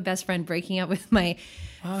 breaking up with my best friend, breaking up with my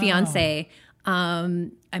fiance.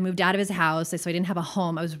 I moved out of his house, so I didn't have a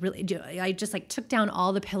home. I just like took down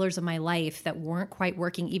all the pillars of my life that weren't quite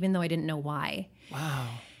working, even though I didn't know why. Wow.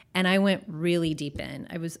 And I went really deep in.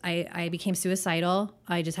 I became suicidal.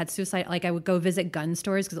 I just had suicide. Like I would go visit gun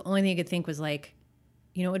stores because the only thing I could think was like,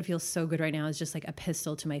 you know what would feel so good right now is just like a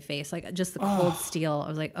pistol to my face, like just the cold steel. I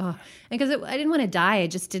was like, oh, and because I didn't want to die.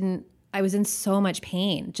 I was in so much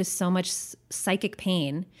pain, just so much psychic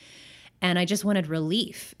pain. And I just wanted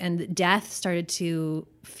relief, and death started to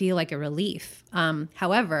feel like a relief.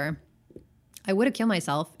 However, I would have killed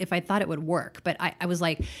myself if I thought it would work. But I was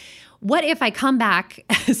like, what if I come back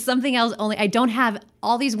as something else, only I don't have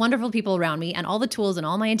all these wonderful people around me and all the tools and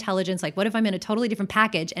all my intelligence? Like, what if I'm in a totally different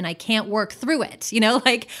package and I can't work through it? You know,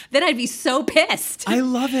 like then I'd be so pissed. I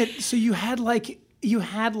love it. So you had like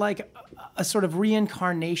a sort of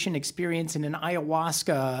reincarnation experience in an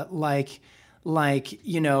ayahuasca,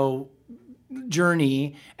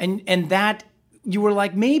 journey. And that you were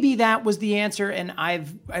like, maybe that was the answer, and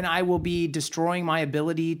I will be destroying my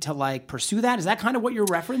ability to like pursue that. Is that kind of what you're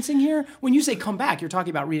referencing here? When you say come back, you're talking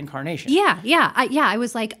about reincarnation. Yeah. I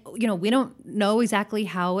was like, we don't know exactly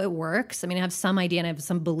how it works. I mean, I have some idea and I have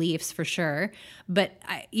some beliefs for sure, but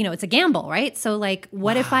it's a gamble, right? So like,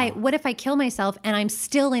 what if I kill myself and I'm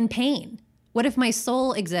still in pain? What if my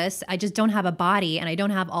soul exists? I just don't have a body and I don't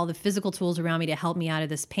have all the physical tools around me to help me out of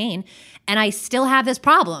this pain, and I still have this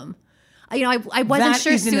problem. I wasn't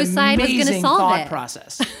sure suicide was going to solve thought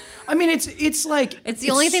process. I mean, it's like it's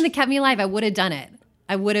the only thing that kept me alive. I would have done it.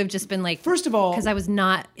 I would have just been like, first of all, because I was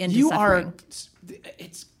not into suffering.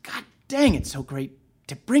 It's god dang, it's so great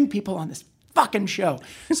to bring people on this fucking show.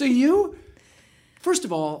 So first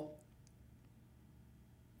of all,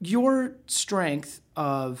 your strength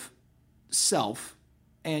of self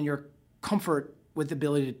and your comfort with the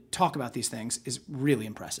ability to talk about these things is really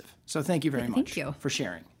impressive. So thank you very much for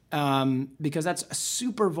sharing. Because that's a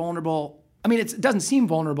super vulnerable. I mean, it doesn't seem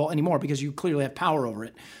vulnerable anymore because you clearly have power over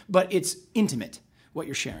it, but it's intimate what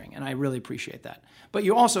you're sharing, and I really appreciate that. But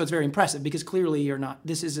it's very impressive because clearly you're not.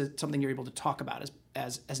 This is something you're able to talk about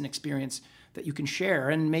as an experience that you can share,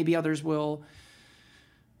 and maybe others will.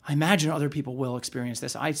 I imagine other people will experience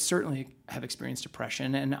this. I certainly have experienced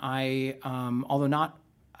depression, and I, although not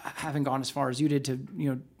having gone as far as you did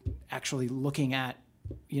to, actually looking at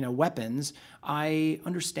weapons, I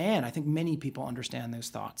understand. I think many people understand those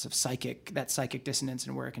thoughts of that psychic dissonance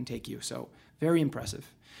and where it can take you. So very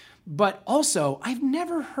impressive. But also, I've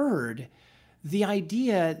never heard the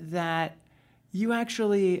idea that you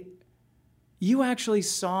actually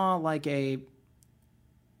saw like the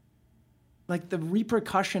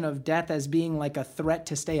repercussion of death as being like a threat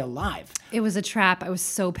to stay alive. It was a trap. I was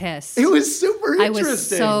so pissed. It was super interesting. I was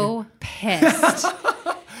so pissed.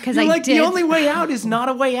 Because the only way out is not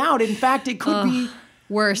a way out. In fact, it could be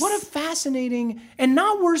worse. What a fascinating, and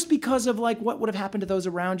not worse because of like what would have happened to those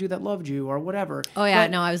around you that loved you or whatever. Oh yeah,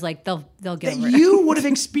 no, I was like, they'll get over it. You would have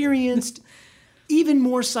experienced even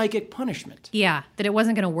more psychic punishment. Yeah, that it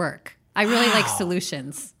wasn't going to work. I really like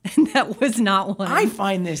solutions, and that was not one. I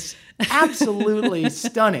find this absolutely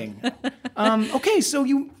stunning. Okay, so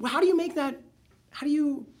how do you make that? How do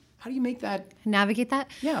you navigate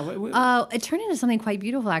that? Yeah. It turned into something quite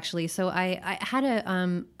beautiful, actually. So I had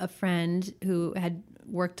a friend who had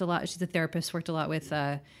worked a lot. She's a therapist, worked a lot with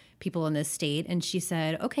people in this state. And she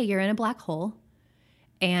said, okay, you're in a black hole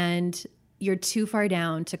and you're too far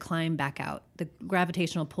down to climb back out. The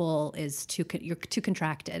gravitational pull is you're too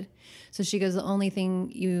contracted. So she goes, the only thing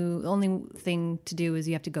to do is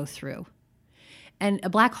you have to go through. And a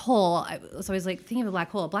black hole, so I was like thinking of a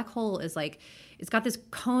black hole. A black hole is like, it's got this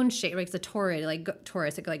cone shape, like it's a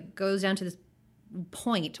torus, it like goes down to this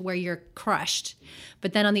point where you're crushed.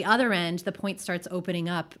 But then on the other end, the point starts opening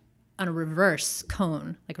up on a reverse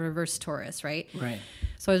cone, like a reverse torus, right? Right.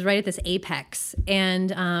 So I was right at this apex.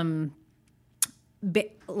 And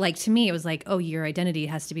like to me, it was like, oh, your identity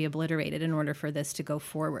has to be obliterated in order for this to go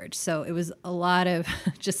forward. So it was a lot of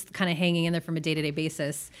just kind of hanging in there from a day-to-day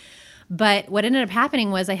basis. But what ended up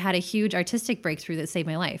happening was I had a huge artistic breakthrough that saved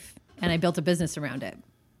my life, and I built a business around it.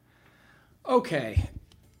 Okay.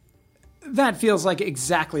 That feels like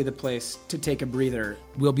exactly the place to take a breather.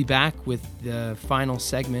 We'll be back with the final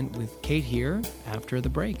segment with Kate here after the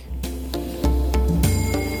break.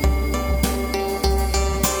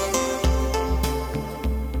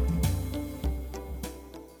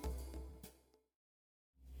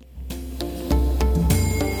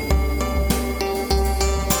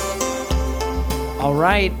 All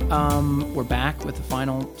right, we're back with the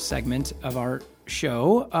final segment of our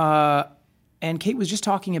show. And Kate was just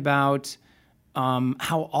talking about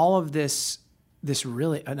how all of this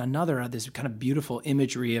really, this kind of beautiful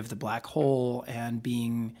imagery of the black hole and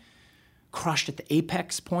being crushed at the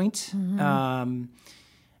apex point. Mm-hmm.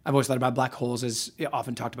 I've always thought about black holes as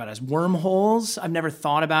often talked about as wormholes. I've never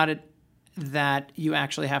thought about it that you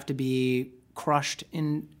actually have to be crushed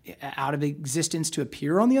out of existence to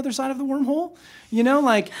appear on the other side of the wormhole. You know,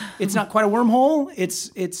 like it's not quite a wormhole.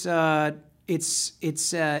 It's not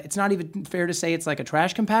even fair to say it's like a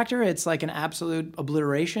trash compactor. It's like an absolute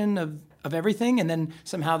obliteration of everything, and then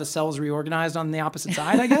somehow the cell's reorganized on the opposite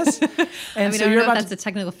side, I guess. And I mean, so I don't know if that's the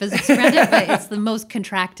technical physics around it, but it's the most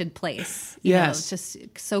contracted place. Yes. It's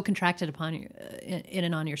just so contracted upon you, in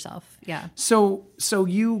and on yourself. Yeah. So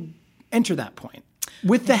you enter that point.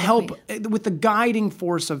 With the help, with the guiding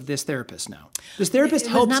force of this therapist now. This therapist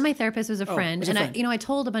helps. It was not my therapist, it was a friend. And I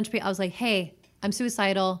told a bunch of people, I was like, hey, I'm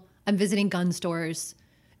suicidal. I'm visiting gun stores.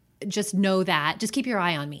 Just know that. Just keep your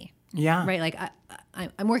eye on me. Yeah. Right? Like,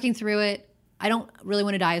 I'm working through it. I don't really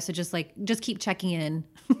want to die, so just keep checking in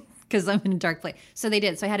because I'm in a dark place. So they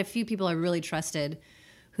did. So I had a few people I really trusted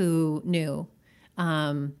who knew.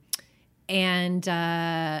 And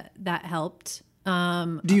that helped.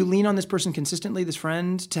 Do you lean on this person consistently, this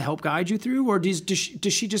friend, to help guide you through, or does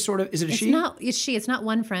she just sort of, is it a she? It's not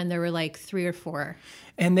one friend. There were like 3 or 4.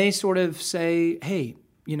 And they sort of say, hey,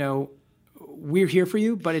 we're here for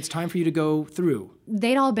you, but it's time for you to go through.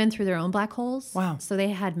 They'd all been through their own black holes. Wow. So they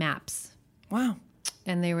had maps. Wow.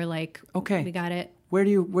 And they were like, okay, we got it. Where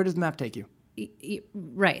does the map take you?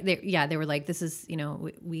 Right. They were like, this is, we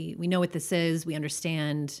know what this is. We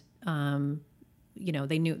understand,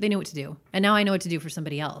 they knew what to do, and now I know what to do for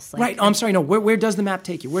somebody else. Right. I'm sorry. No. Where does the map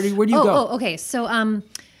take you? Where do you go? Oh, okay. So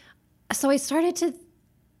I started to,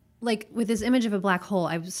 like, with this image of a black hole,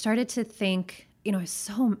 I started to think, I was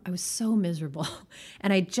so miserable,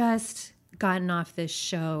 and I just gotten off this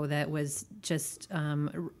show that was just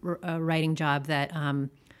a writing job that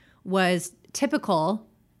was typical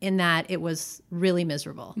in that it was really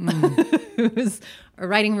miserable. It was a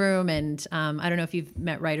writing room, and I don't know if you've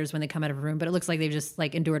met writers when they come out of a room, but it looks like they've just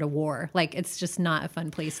endured a war. Like, it's just not a fun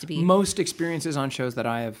place to be. Most experiences on shows that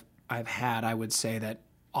I've had, I would say that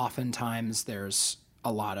oftentimes there's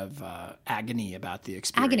a lot of agony about the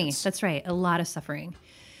experience. Agony, that's right. A lot of suffering.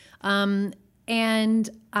 And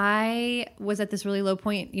I was at this really low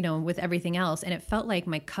point, with everything else. And it felt like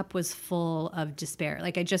my cup was full of despair.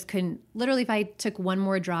 Like, I just couldn't, literally, if I took one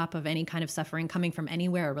more drop of any kind of suffering coming from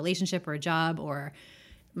anywhere, a relationship or a job or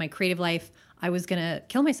my creative life, I was going to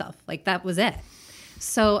kill myself. Like, that was it.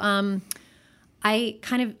 So I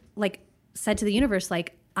kind of said to the universe,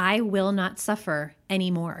 I will not suffer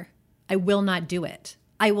anymore. I will not do it.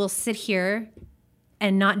 I will sit here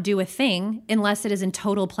and not do a thing unless it is in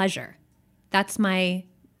total pleasure. That's my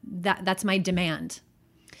demand.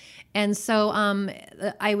 And so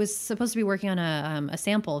I was supposed to be working on a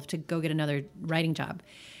sample to go get another writing job.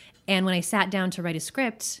 And when I sat down to write a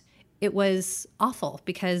script, it was awful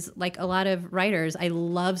because, like a lot of writers, I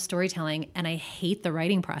love storytelling and I hate the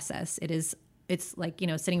writing process. It's like,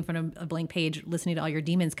 sitting in front of a blank page, listening to all your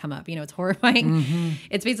demons come up. It's horrifying. Mm-hmm.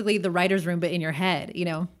 It's basically the writer's room, but in your head,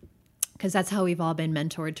 because that's how we've all been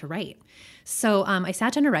mentored to write. So I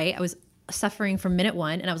sat down to write. I was suffering from minute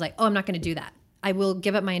 1, and I was like, oh, I'm not going to do that. I will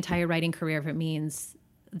give up my entire writing career if it means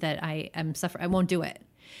that I am suffering. I won't do it.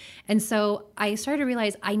 And so I started to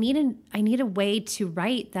realize I need a way to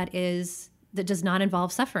write that does not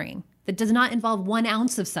involve suffering, that does not involve 1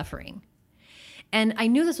 ounce of suffering. And I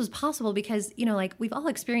knew this was possible because, like we've all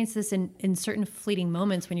experienced this in certain fleeting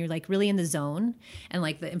moments when you're like really in the zone and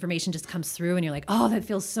like the information just comes through and you're like, oh, that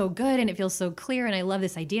feels so good and it feels so clear and I love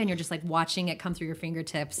this idea. And you're just like watching it come through your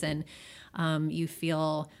fingertips and you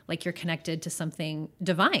feel like you're connected to something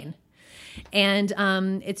divine. And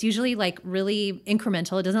it's usually like really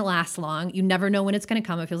incremental. It doesn't last long. You never know when it's going to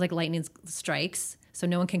come. It feels like lightning strikes, so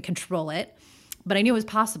no one can control it. But I knew it was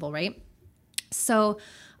possible, right? So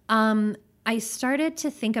I started to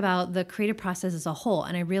think about the creative process as a whole,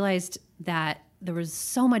 and I realized that there was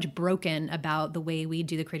so much broken about the way we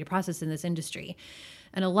do the creative process in this industry.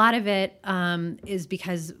 And a lot of it is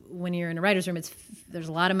because when you're in a writer's room, there's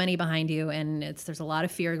a lot of money behind you, and there's a lot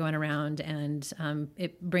of fear going around, and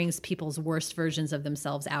it brings people's worst versions of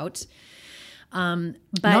themselves out.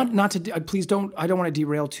 But not to please don't. I don't want to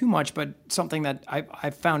derail too much, but something that I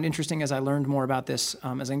found interesting as I learned more about this,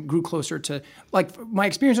 as I grew closer to like my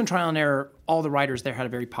experience on Trial and Error. All the writers there had a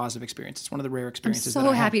very positive experience. It's one of the rare experiences. I'm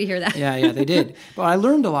so happy to hear that. Yeah, they did. But I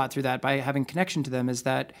learned a lot through that by having connection to them. Is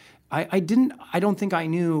that I don't think I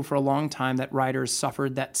knew for a long time that writers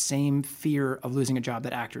suffered that same fear of losing a job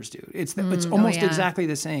that actors do. It's almost exactly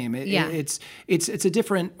the same. It's a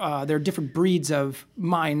different. There are different breeds of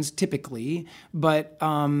minds typically, but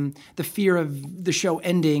the fear of the show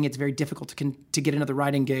ending, it's very difficult to get another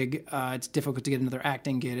writing gig. It's difficult to get another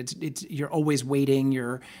acting gig. It's you're always waiting.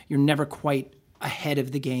 You're never quite ahead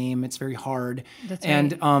of the game. It's very hard. That's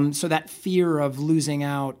right. And so that fear of losing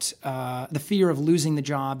out, the fear of losing the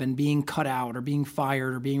job and being cut out or being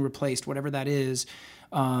fired or being replaced, whatever that is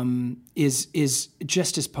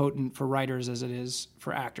just as potent for writers as it is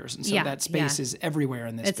for actors. And so that space is everywhere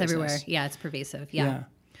in this business. It's everywhere. Yeah, it's pervasive. Yeah.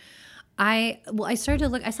 I started to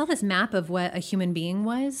look, I saw this map of what a human being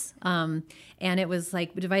was. And it was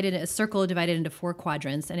like a circle divided into 4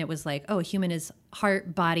 quadrants. And it was like, a human is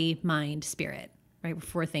heart, body, mind, spirit, right?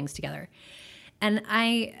 4 things together. And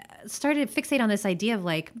I started to fixate on this idea of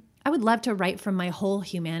like, I would love to write from my whole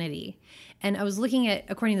humanity. And I was looking at,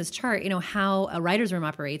 according to this chart, how a writer's room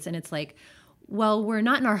operates. And it's like, well, we're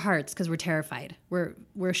not in our hearts because we're terrified.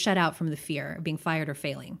 We're shut out from the fear of being fired or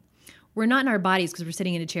failing. We're not in our bodies because we're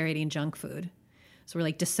sitting in a chair eating junk food. So we're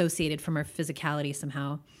like dissociated from our physicality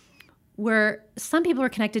somehow. Some people are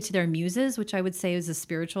connected to their muses, which I would say is a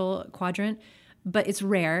spiritual quadrant, but it's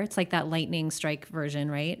rare. It's like that lightning strike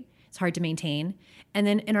version, right? It's hard to maintain. And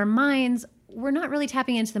then in our minds, we're not really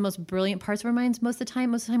tapping into the most brilliant parts of our minds most of the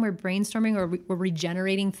time. Most of the time we're brainstorming or we're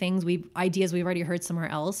regenerating things, ideas we've already heard somewhere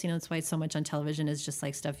else. That's why so much on television is just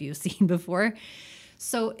like stuff you've seen before.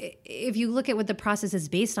 So if you look at what the process is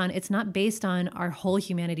based on, it's not based on our whole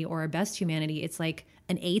humanity or our best humanity. It's like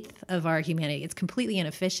 1/8 of our humanity. It's completely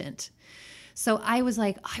inefficient. So I was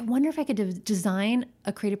like, I wonder if I could design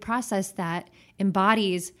a creative process that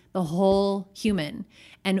embodies the whole human.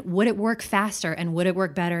 And would it work faster? And would it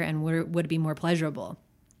work better? And would it be more pleasurable?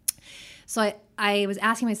 So I was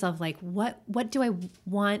asking myself, like, what do I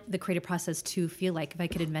want the creative process to feel like if I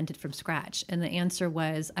could invent it from scratch? And the answer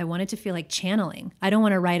was, I want it to feel like channeling. I don't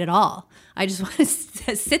want to write at all. I just want to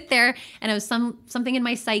sit there and have something in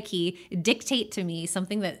my psyche dictate to me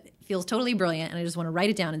something that feels totally brilliant, and I just want to write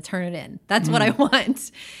it down and turn it in. That's what I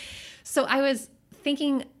want. So I was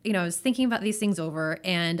thinking about these things over,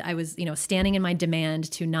 and I was, standing in my demand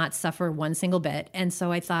to not suffer one single bit. And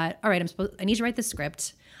so I thought, all right, I need to write the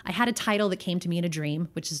script. I had a title that came to me in a dream,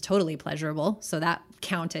 which is totally pleasurable. So that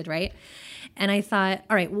counted, right? And I thought,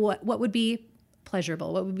 all right, what would be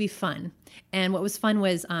pleasurable? What would be fun? And what was fun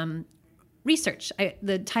was research.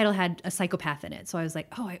 The title had a psychopath in it. So I was like,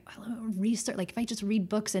 I love research. Like if I just read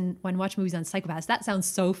books and watch movies on psychopaths, that sounds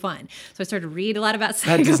so fun. So I started to read a lot about psychopaths.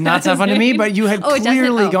 That does not sound fun to me, but you had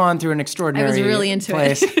clearly gone through an extraordinary I was really into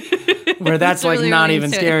place it. where that's like not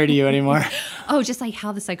even scary to you anymore. Just like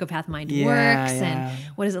how the psychopath mind works and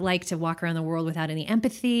what is it like to walk around the world without any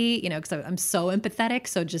empathy, because I'm so empathetic.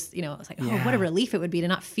 So just, it's like, what a relief it would be to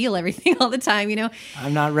not feel everything all the time,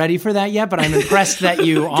 I'm not ready for that yet, but I'm impressed that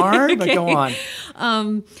you are, okay. But go on.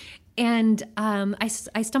 I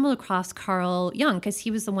stumbled across Carl Jung because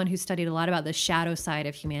he was the one who studied a lot about the shadow side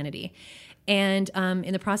of humanity. And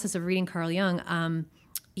in the process of reading Carl Jung,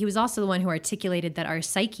 he was also the one who articulated that our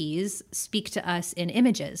psyches speak to us in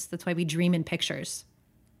images. That's why we dream in pictures.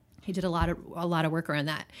 He did a lot of work around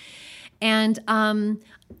that. And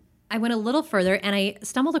I went a little further, and I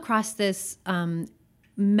stumbled across this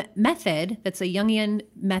method that's a Jungian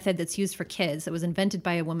method that's used for kids. It was invented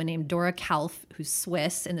by a woman named Dora Kalf, who's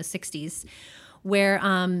Swiss, in the 60s, where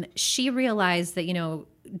she realized that,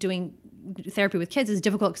 doing therapy with kids is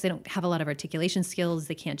difficult because they don't have a lot of articulation skills.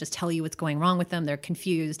 They can't just tell you what's going wrong with them. They're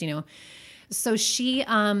confused, So she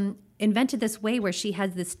invented this way where she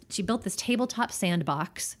built this tabletop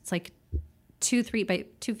sandbox. It's like 2 feet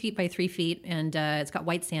by 3 feet, and it's got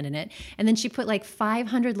white sand in it. And then she put like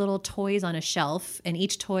 500 little toys on a shelf, and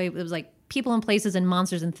each toy, it was like people and places and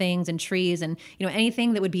monsters and things and trees and, you know,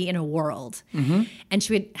 anything that would be in a world. Mm-hmm. And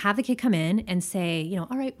she would have the kid come in and say, you know,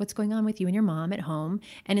 all right, what's going on with you and your mom at home?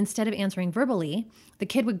 And instead of answering verbally, the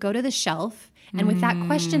kid would go to the shelf and with that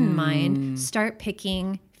question in mind, start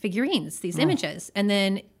picking figurines, these images. And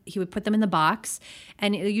then he would put them in the box,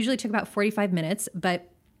 and it usually took about 45 minutes, but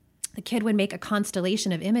the kid would make a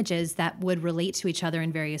constellation of images that would relate to each other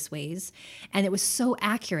in various ways. And it was so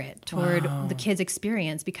accurate toward the kid's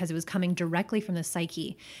experience because it was coming directly from the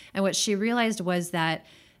psyche. And what she realized was that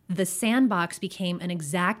the sandbox became an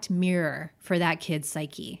exact mirror for that kid's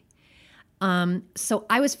psyche. So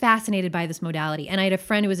I was fascinated by this modality. And I had a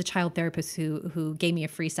friend who was a child therapist who gave me a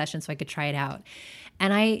free session so I could try it out.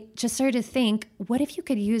 And I just started to think, what if you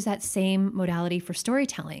could use that same modality for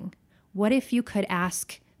storytelling? What if you could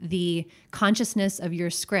ask the consciousness of your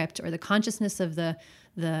script or the consciousness of the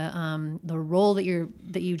role that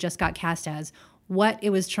you just got cast as, what it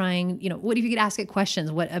was trying, you know, what if you could ask it questions,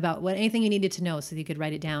 anything you needed to know so that you could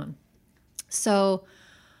write it down. So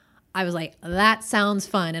I was like, that sounds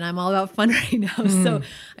fun. And I'm all about fun right now. So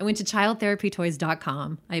I went to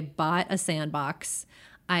childtherapytoys.com. I bought a sandbox.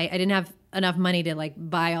 I didn't have enough money to like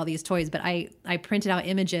buy all these toys, but I printed out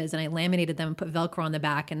images and I laminated them and put Velcro on the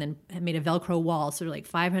back and then made a Velcro wall. So like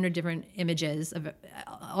 500 different images of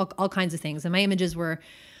all kinds of things. And my images were,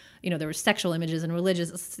 you know, there were sexual images and religious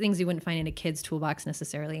things you wouldn't find in a kid's toolbox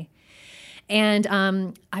necessarily. And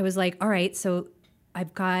I was like, all right, so I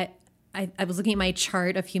was looking at my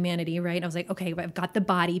chart of humanity, right? I was like, okay, I've got the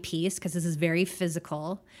body piece because this is very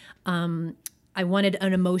physical. I wanted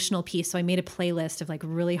an emotional piece, so I made a playlist of like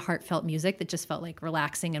really heartfelt music that just felt like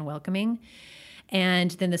relaxing and welcoming.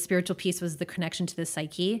 And then the spiritual piece was the connection to the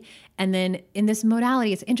psyche. And then in this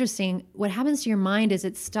modality, it's interesting. What happens to your mind is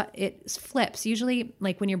it flips. Usually,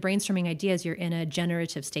 like when you're brainstorming ideas, you're in a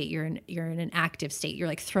generative state. You're in an active state. You're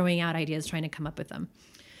like throwing out ideas, trying to come up with them.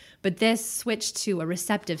 But this switched to a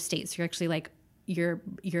receptive state. So you're actually like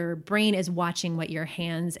your brain is watching what your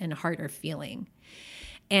hands and heart are feeling.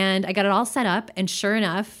 And I got it all set up, and sure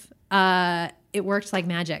enough, it worked like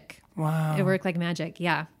magic. Wow. It worked like magic,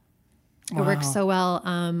 yeah. Wow. It worked so well.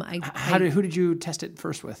 Who did you test it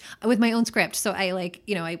first with? With my own script. So I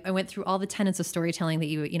went through all the tenets of storytelling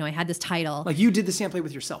that I had this title. Like you did the sampling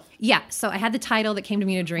with yourself? Yeah. So I had the title that came to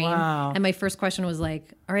me in a dream. Wow. And my first question was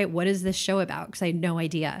like, all right, what is this show about? Because I had no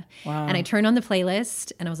idea. Wow. And I turned on the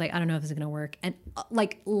playlist and I was like, I don't know if this is going to work. And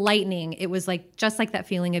like lightning, it was like just like that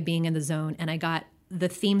feeling of being in the zone. And I got the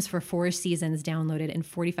themes for 4 seasons downloaded in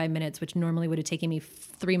 45 minutes, which normally would have taken me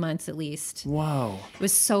 3 months at least. Wow. It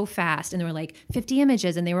was so fast. And there were like 50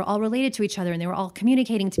 images and they were all related to each other and they were all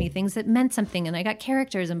communicating to me things that meant something. And I got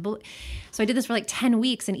characters. So I did this for like 10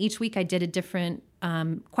 weeks. And each week I did a different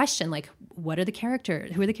question. Like, what are the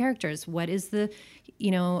characters? Who are the characters? What is the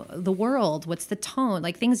world? What's the tone?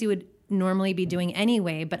 Like things you would normally be doing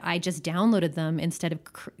anyway, but I just downloaded them instead of,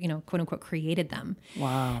 quote unquote, created them.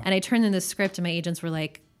 Wow. And I turned in the script and my agents were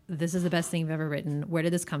like, this is the best thing you've ever written. Where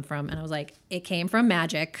did this come from? And I was like, it came from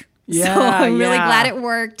magic. Yeah, so I'm really glad it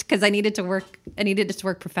worked because I needed it to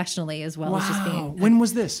work professionally as well as just being. When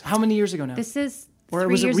was this? How many years ago now? This is or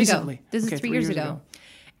 3 was years it recently? ago. This is 3 years ago.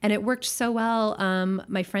 And it worked so well.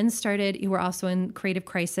 My friends who were also in creative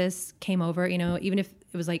crisis, came over, even if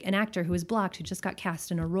it was like an actor who was blocked, who just got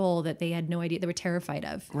cast in a role that they had no idea, they were terrified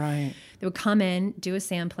of. Right. They would come in, do a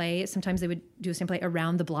sand play. Sometimes they would do a sand play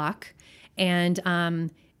around the block. And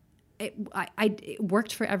it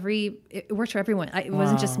worked for everyone. It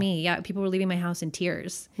wasn't just me. Yeah, people were leaving my house in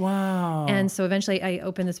tears. Wow. And so eventually I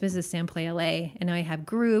opened this business, Sand Play LA, and now I have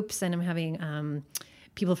groups and I'm having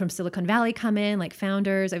people from Silicon Valley come in, like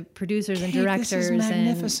founders, producers and directors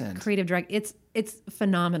and creative directors. It's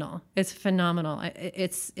phenomenal. It's phenomenal.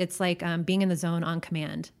 It's like being in the zone on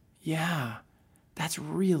command. Yeah, that's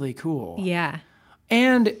really cool. Yeah.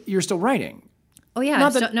 And you're still writing. Oh yeah,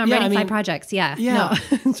 I'm writing 5 projects. Yeah. No,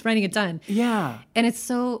 it's writing it done. Yeah. And it's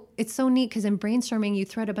so neat because in brainstorming, you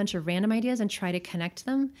throw out a bunch of random ideas and try to connect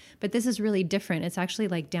them. But this is really different. It's actually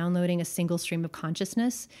like downloading a single stream of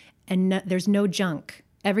consciousness and there's no junk.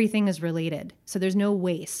 Everything is related. So there's no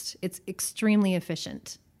waste. It's extremely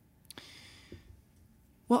efficient.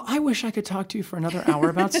 Well, I wish I could talk to you for another hour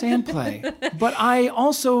about sand play. But I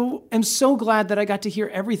also am so glad that I got to hear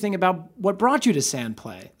everything about what brought you to sand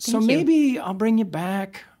play. So maybe I'll bring you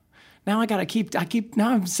back. Now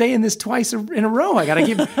now I'm saying this twice in a row.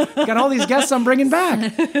 Got all these guests I'm bringing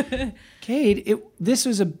back. Kate, this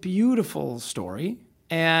was a beautiful story.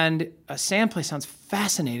 And a sand play sounds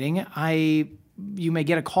fascinating. You may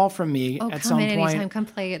get a call from me at some point. Anytime, come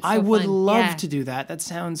play. It's so I would fun. love to do that. That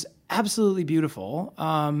sounds absolutely beautiful.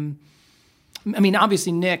 I mean,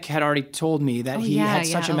 obviously, Nick had already told me that he had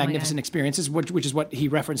such a magnificent experience, which is what he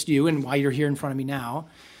referenced you and why you're here in front of me now.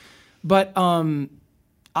 But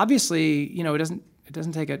obviously, it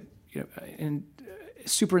doesn't take a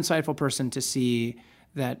super insightful person to see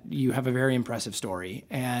that you have a very impressive story,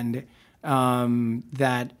 and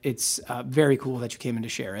that it's very cool that you came in to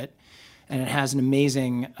share it, and it has an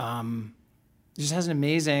amazing,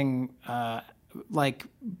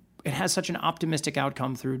 it has such an optimistic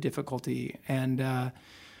outcome through difficulty, and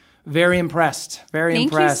very impressed. Very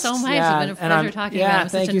impressed. Thank you so much. Yeah. It's been a pleasure talking about it. I'm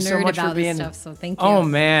such a nerd about this stuff, so thank you. Oh,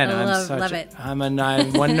 man. I love it.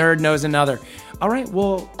 One nerd knows another. All right.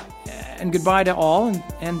 Well, and goodbye to all,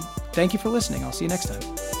 and thank you for listening. I'll see you next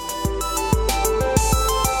time.